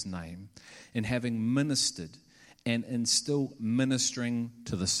toward his name, in having ministered and in still ministering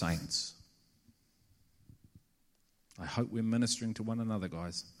to the saints. I hope we're ministering to one another,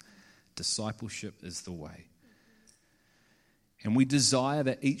 guys. Discipleship is the way. And we desire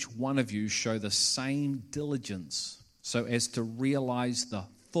that each one of you show the same diligence so as to realize the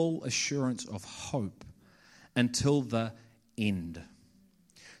full assurance of hope until the end,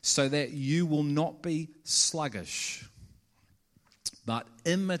 so that you will not be sluggish, but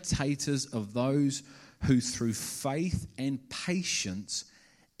imitators of those who through faith and patience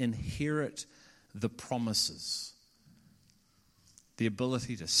inherit the promises. The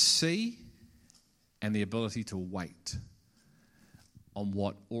ability to see and the ability to wait on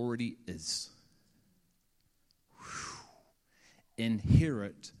what already is.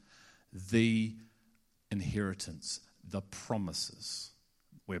 Inherit the inheritance, the promises.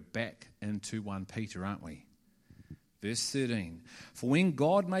 We're back into 1 Peter, aren't we? Verse 13. For when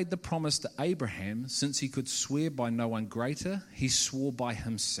God made the promise to Abraham, since he could swear by no one greater, he swore by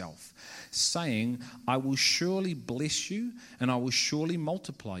himself, saying, I will surely bless you, and I will surely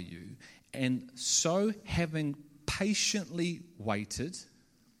multiply you. And so, having patiently waited,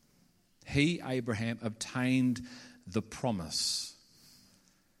 he, Abraham, obtained the promise.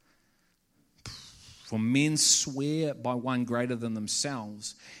 For men swear by one greater than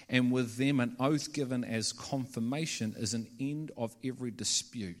themselves, and with them an oath given as confirmation is an end of every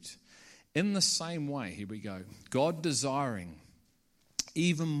dispute. In the same way, here we go, God desiring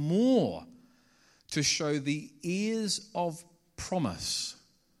even more to show the heirs of promise.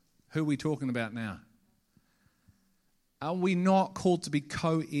 Who are we talking about now? Are we not called to be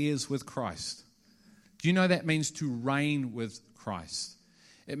co-heirs with Christ? Do you know that means to reign with Christ?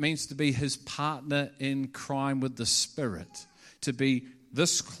 It means to be his partner in crime with the Spirit, to be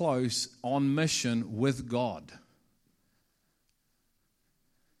this close on mission with God.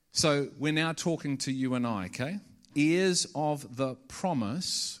 So we're now talking to you and I, okay? Heirs of the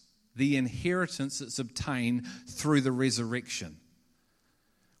promise, the inheritance that's obtained through the resurrection,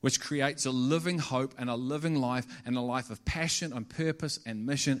 which creates a living hope and a living life and a life of passion and purpose and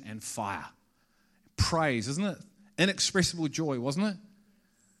mission and fire. Praise, isn't it? Inexpressible joy, wasn't it?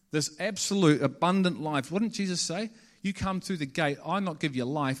 This absolute abundant life. What didn't Jesus say? You come through the gate, I'll not give you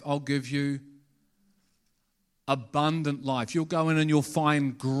life, I'll give you abundant life. You'll go in and you'll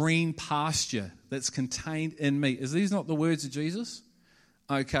find green pasture that's contained in me. Is these not the words of Jesus?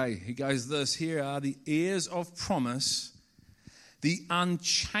 Okay, he goes this, here are the heirs of promise, the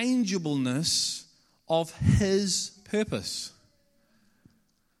unchangeableness of his purpose.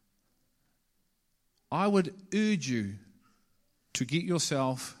 I would urge you to get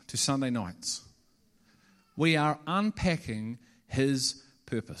yourself to Sunday nights. We are unpacking his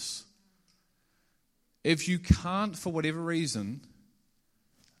purpose. If you can't, for whatever reason,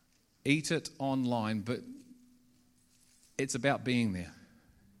 eat it online, but it's about being there.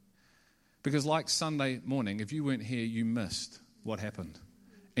 Because like Sunday morning, if you weren't here, you missed what happened.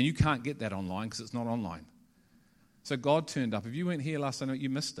 And you can't get that online because it's not online. So God turned up. If you weren't here last Sunday, you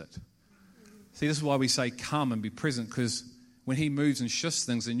missed it. See, this is why we say come and be present, because when he moves and shifts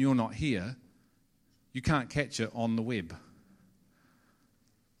things and you're not here, you can't catch it on the web.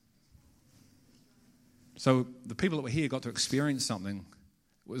 So the people that were here got to experience something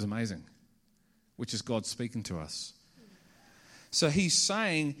that was amazing, which is God speaking to us. So he's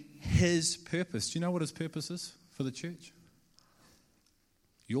saying his purpose. Do you know what his purpose is for the church?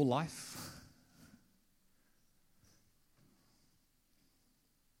 Your life.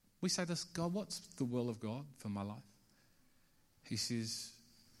 We say this, God, what's the will of God for my life? He says,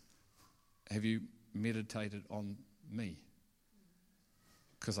 have you meditated on me?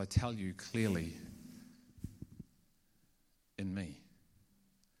 Because I tell you clearly, in me.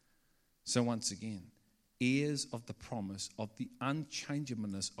 So once again, heirs of the promise of the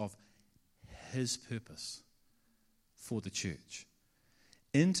unchangeableness of his purpose for the church,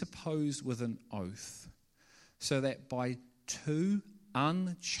 interposed with an oath, so that by two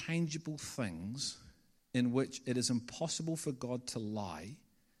unchangeable things in which it is impossible for God to lie,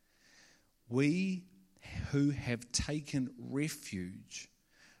 we who have taken refuge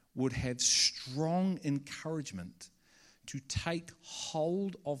would have strong encouragement to take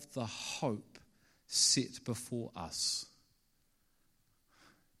hold of the hope set before us.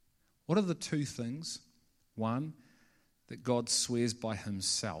 What are the two things? One, that God swears by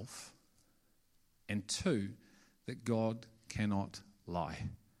himself, and two, that God cannot lie.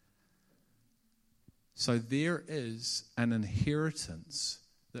 So there is an inheritance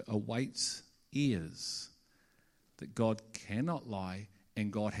that awaits heirs, that God cannot lie,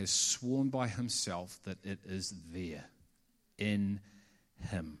 and God has sworn by himself that it is there in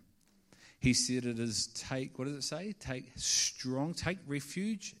him. He said it is take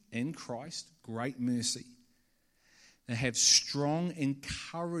refuge in Christ, great mercy, and have strong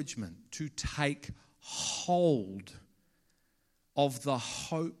encouragement to take hold of the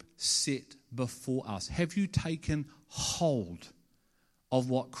hope set before us. Have you taken hold of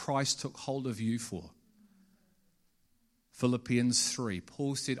what Christ took hold of you for? Philippians 3,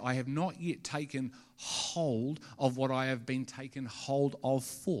 Paul said, I have not yet taken hold of what I have been taken hold of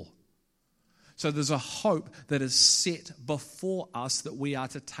for. So there's a hope that is set before us that we are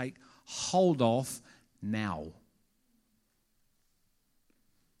to take hold of now.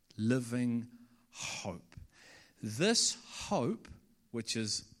 Living hope. This hope, which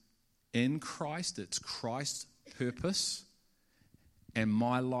is in Christ, it's Christ's purpose, and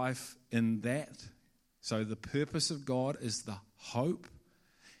my life in that. So the purpose of God is the hope.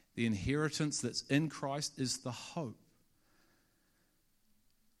 The inheritance that's in Christ is the hope.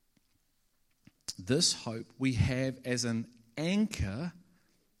 This hope we have as an anchor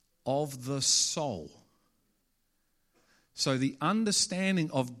of the soul. So the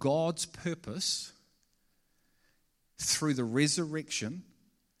understanding of God's purpose through the resurrection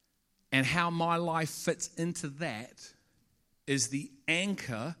and how my life fits into that is the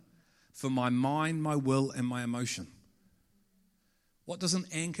anchor for my mind, my will, and my emotion. What does an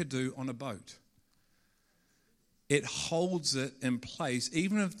anchor do on a boat? It holds it in place.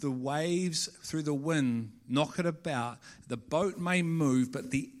 Even if the waves through the wind knock it about, the boat may move,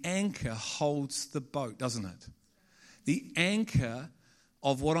 but the anchor holds the boat, doesn't it? The anchor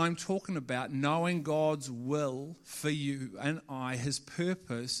of what I'm talking about, knowing God's will for you and I, his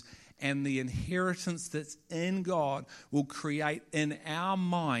purpose, and the inheritance that's in God will create in our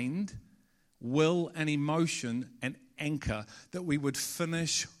mind, will and emotion, an anchor that we would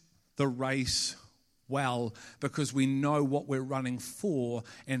finish the race well because we know what we're running for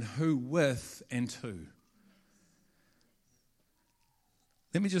and who with and to.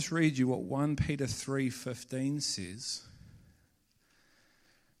 Let me just read you what 1 Peter 3:15 says.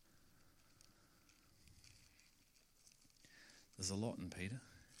 There's a lot in Peter.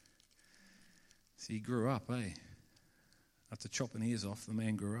 See, he grew up, eh? After chopping ears off, the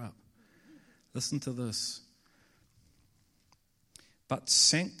man grew up. Listen to this. But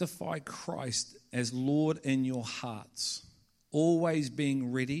sanctify Christ as Lord in your hearts, always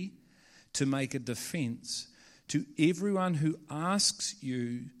being ready to make a defense to everyone who asks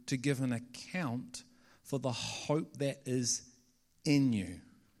you to give an account for the hope that is in you.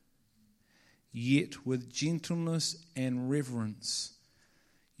 Yet with gentleness and reverence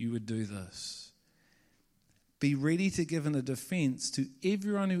you would do this. Be ready to give a defense to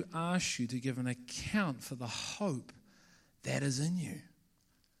everyone who asks you to give an account for the hope that is in you.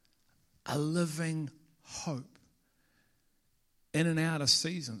 A living hope. In and out of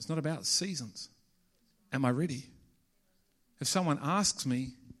seasons. It's not about seasons. Am I ready? If someone asks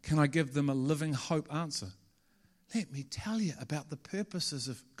me, can I give them a living hope answer? Let me tell you about the purposes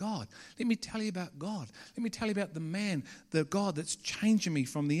of God. Let me tell you about God. Let me tell you about the man, the God that's changing me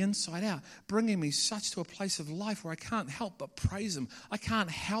from the inside out, bringing me such to a place of life where I can't help but praise him. I can't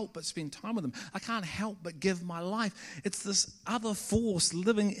help but spend time with him. I can't help but give my life. It's this other force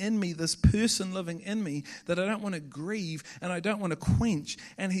living in me, this person living in me that I don't want to grieve and I don't want to quench.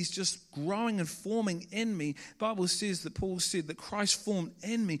 And he's just growing and forming in me. The Bible says that Paul said that Christ formed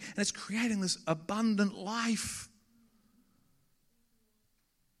in me and it's creating this abundant life.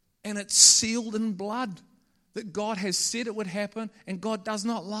 And it's sealed in blood that God has said it would happen and God does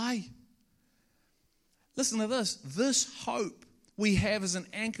not lie. Listen to this. This hope we have as an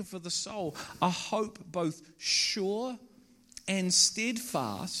anchor for the soul, a hope both sure and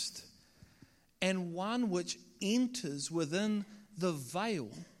steadfast, and one which enters within the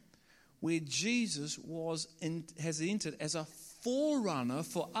veil where Jesus has entered as a forerunner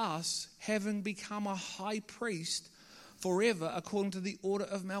for us, having become a high priest forever according to the order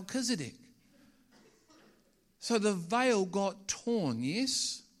of Melchizedek. So the veil got torn,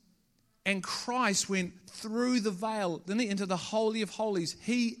 yes? And Christ went through the veil, didn't he, into the Holy of Holies.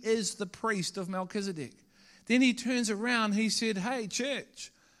 He is the priest of Melchizedek. Then he turns around, he said, hey,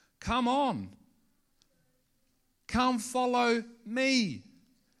 church, come on. Come follow me.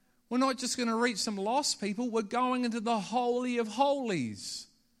 We're not just going to reach some lost people. We're going into the Holy of Holies.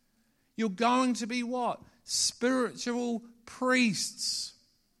 You're going to be what? Spiritual priests.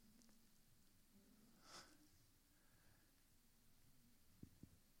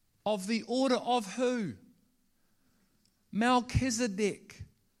 Of the order of who? Melchizedek.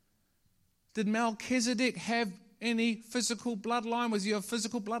 Did Melchizedek have any physical bloodline? Was he a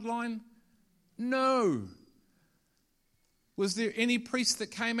physical bloodline? No. Was there any priest that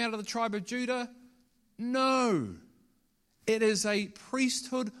came out of the tribe of Judah? No. It is a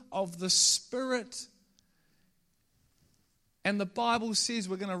priesthood of the Spirit. And the Bible says,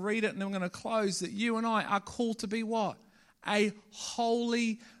 we're going to read it and then we're going to close, that you and I are called to be what? A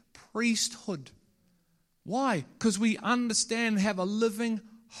holy priesthood. Why? Because we understand and have a living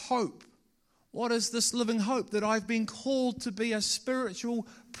hope. What is this living hope? That I've been called to be a spiritual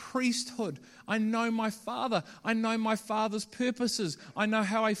priesthood. I know my Father. I know my Father's purposes. I know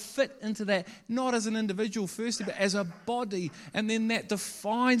how I fit into that, not as an individual firstly, but as a body. And then that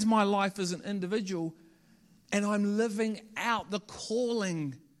defines my life as an individual. And I'm living out the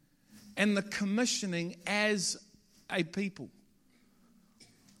calling and the commissioning as a people.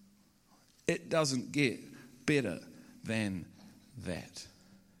 It doesn't get better than that.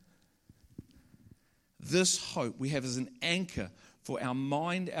 This hope we have as an anchor for our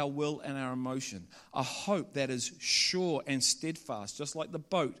mind, our will, and our emotion. A hope that is sure and steadfast, just like the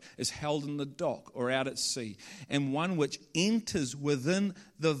boat is held in the dock or out at sea, and one which enters within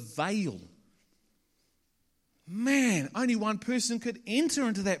the veil. Man, only one person could enter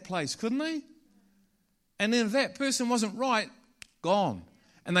into that place, couldn't they? And then if that person wasn't right, gone.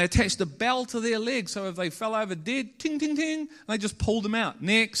 And they attached a bell to their leg, so if they fell over dead, ting, ting, ting, and they just pulled them out.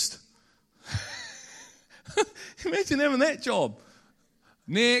 Next. Imagine having that job.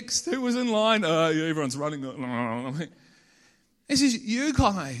 Next, who was in line? Everyone's running. This is you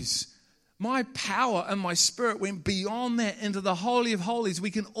guys. My power and my spirit went beyond that into the Holy of Holies.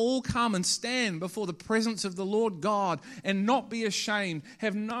 We can all come and stand before the presence of the Lord God and not be ashamed,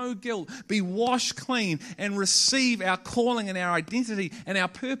 have no guilt, be washed clean and receive our calling and our identity and our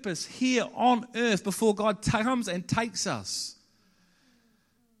purpose here on earth before God comes and takes us.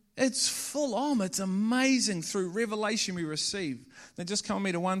 It's full on. It's amazing through revelation we receive. Now just come with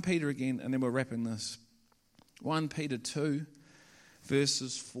me to 1 Peter again and then we're wrapping this. 1 Peter 2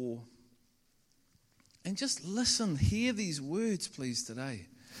 verses 4. And just listen, hear these words, please, today.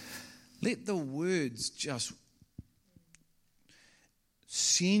 Let the words just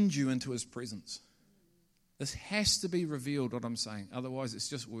send you into his presence. This has to be revealed, what I'm saying. Otherwise, it's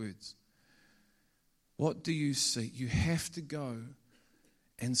just words. What do you seek? You have to go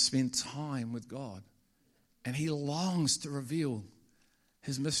and spend time with God. And he longs to reveal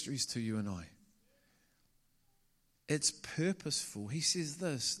his mysteries to you and I. It's purposeful. He says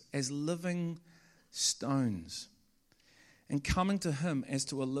this, as living stones, and coming to him as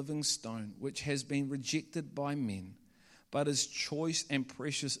to a living stone, which has been rejected by men, but is choice and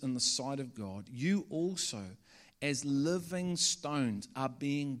precious in the sight of God. You also, as living stones, are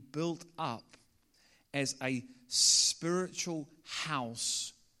being built up as a spiritual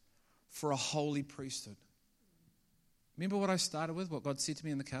house for a holy priesthood. Remember what I started with, what God said to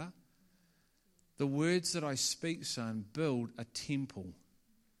me in the car? The words that I speak, son, build a temple.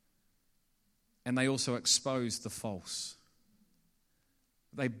 And they also expose the false.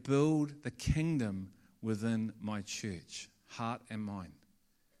 They build the kingdom within my church, heart and mind.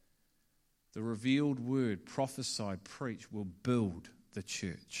 The revealed word, prophesied, preached, will build the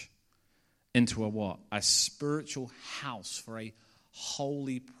church into a what? A spiritual house for a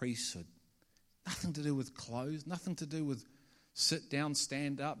holy priesthood. Nothing to do with clothes, nothing to do with sit down,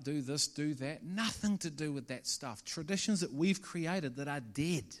 stand up, do this, do that. Nothing to do with that stuff. Traditions that we've created that are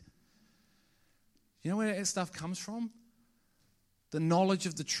dead. You know where that stuff comes from? The knowledge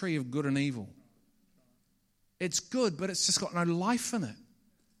of the tree of good and evil. It's good, but it's just got no life in it.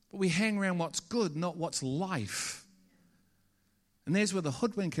 But we hang around what's good, not what's life. And there's where the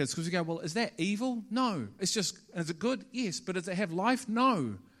hoodwink is, because we go, well, is that evil? No. It's just, is it good? Yes. But does it have life?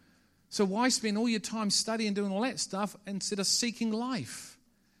 No. So why spend all your time studying, doing all that stuff instead of seeking life?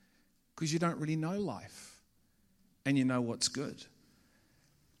 Because you don't really know life. And you know what's good.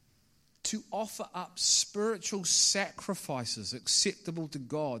 to offer up spiritual sacrifices acceptable to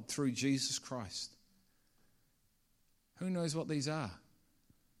God through Jesus Christ. Who knows what these are?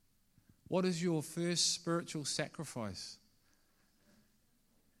 What is your first spiritual sacrifice?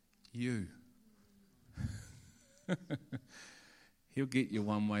 You. He'll get you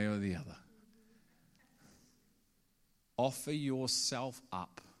one way or the other. Offer yourself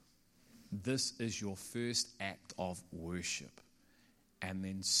up. This is your first act of worship. And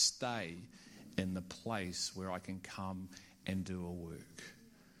then stay in the place where I can come and do a work.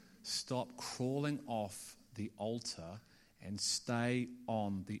 Stop crawling off the altar and stay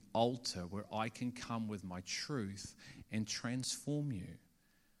on the altar where I can come with my truth and transform you.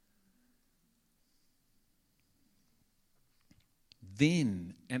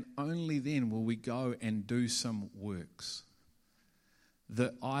 Then and only then will we go and do some works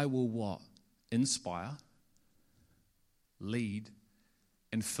that I will what? Inspire, lead,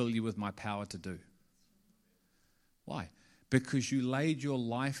 and fill you with my power to do. Why? Because you laid your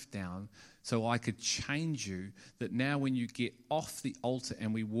life down so I could change you, that now when you get off the altar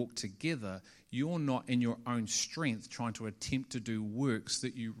and we walk together, you're not in your own strength trying to attempt to do works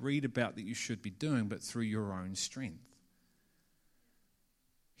that you read about that you should be doing, but through your own strength.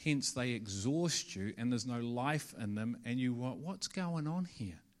 Hence, they exhaust you and there's no life in them, and you want, what's going on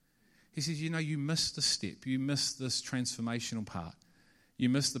here? He says, you missed a step. You missed this transformational part. You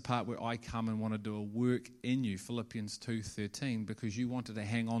missed the part where I come and want to do a work in you, Philippians 2:13, because you wanted to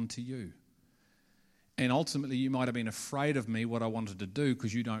hang on to you. And ultimately, you might have been afraid of me, what I wanted to do,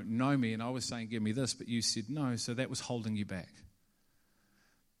 because you don't know me, and I was saying, give me this, but you said no, so that was holding you back.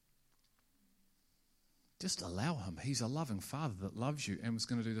 Just allow him. He's a loving Father that loves you and was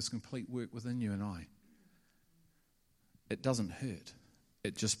going to do this complete work within you and I. It doesn't hurt.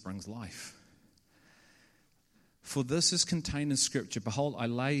 It just brings life. For this is contained in Scripture. Behold, I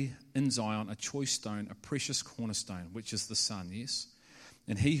lay in Zion a choice stone, a precious cornerstone, which is the Son, yes?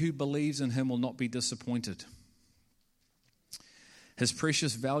 And he who believes in him will not be disappointed. His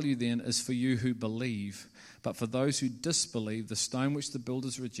precious value then is for you who believe. But for those who disbelieve, the stone which the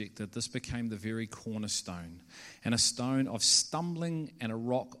builders rejected, this became the very cornerstone, and a stone of stumbling and a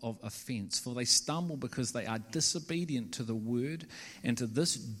rock of offense. For they stumble because they are disobedient to the word, and to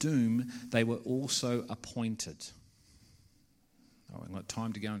this doom they were also appointed. I haven't got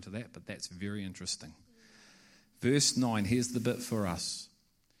time to go into that, but that's very interesting. Verse 9, here's the bit for us.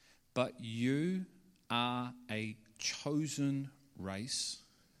 But you are a chosen race,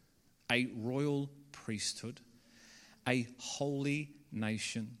 a royal priesthood, a holy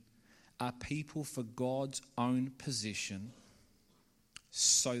nation, a people for God's own possession,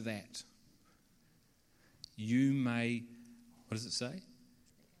 so that you may, what does it say?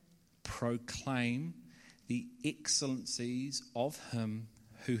 Proclaim the excellencies of him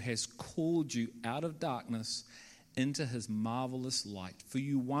who has called you out of darkness into his marvelous light. For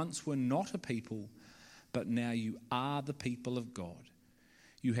you once were not a people, but now you are the people of God.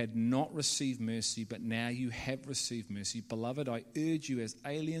 You had not received mercy, but now you have received mercy. Beloved, I urge you as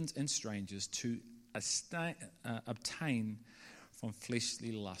aliens and strangers to obtain from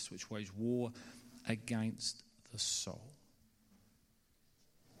fleshly lusts, which wage war against the soul.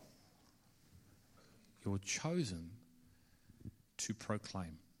 You're chosen to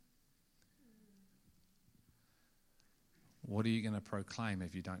proclaim. What are you going to proclaim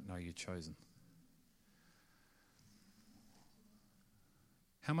if you don't know you're chosen?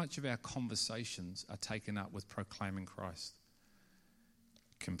 How much of our conversations are taken up with proclaiming Christ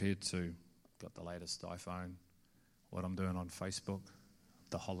compared to got the latest iPhone, what I'm doing on Facebook,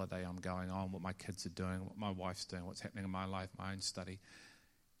 the holiday I'm going on, what my kids are doing, what my wife's doing, what's happening in my life, my own study?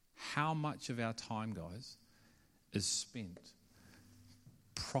 How much of our time, guys, is spent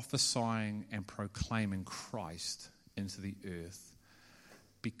prophesying and proclaiming Christ into the earth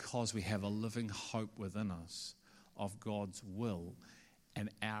because we have a living hope within us of God's will and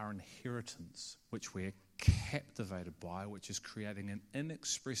our inheritance, which we're captivated by, which is creating an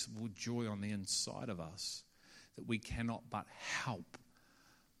inexpressible joy on the inside of us that we cannot but help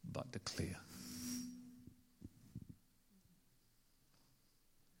but declare.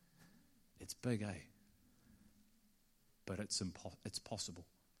 It's big, eh? But it's possible.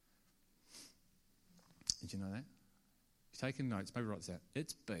 Did you know that? If you're taking notes, maybe write this out.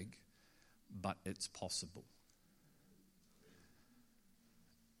 It's big, but it's possible.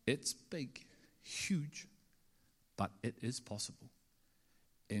 It's big, huge, but it is possible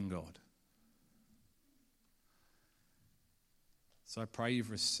in God. So I pray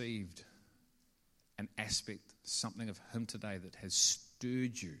you've received an aspect, something of him today that has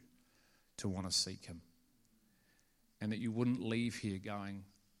stirred you to want to seek him. And that you wouldn't leave here going,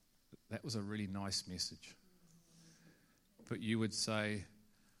 that was a really nice message. But you would say,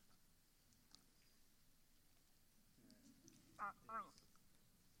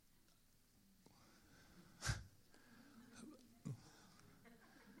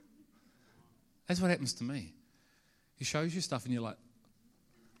 that's what happens to me. He shows you stuff and you're like,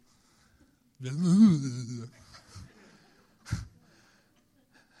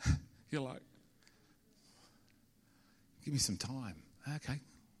 you're like, give me some time. Okay.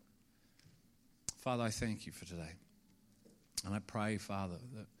 Father, I thank you for today. And I pray, Father,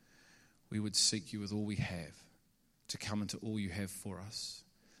 that we would seek you with all we have, to come into all you have for us,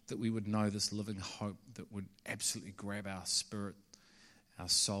 that we would know this living hope that would absolutely grab our spirit, our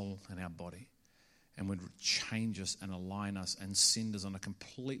soul, and our body, and would change us and align us and send us on a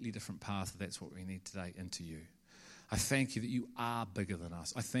completely different path, if that's what we need today, into you. I thank you that you are bigger than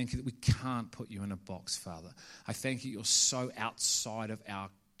us. I thank you that we can't put you in a box, Father. I thank you you're so outside of our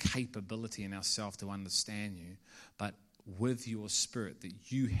capability and ourself to understand you, but with your Spirit that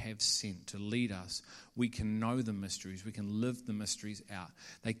you have sent to lead us, we can know the mysteries, we can live the mysteries out.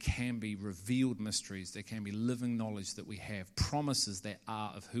 They can be revealed mysteries, they can be living knowledge that we have, promises that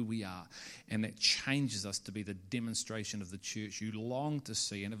are of who we are, and that changes us to be the demonstration of the church you long to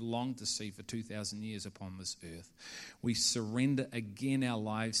see and have longed to see for 2,000 years upon this earth. We surrender again our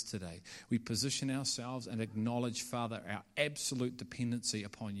lives today. We position ourselves and acknowledge, Father, our absolute dependency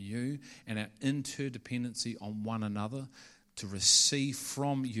upon you and our interdependency on one another, to receive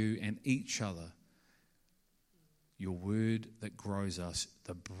from you and each other your word that grows us,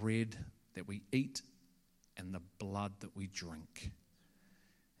 the bread that we eat and the blood that we drink.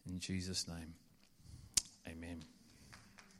 In Jesus' name, amen.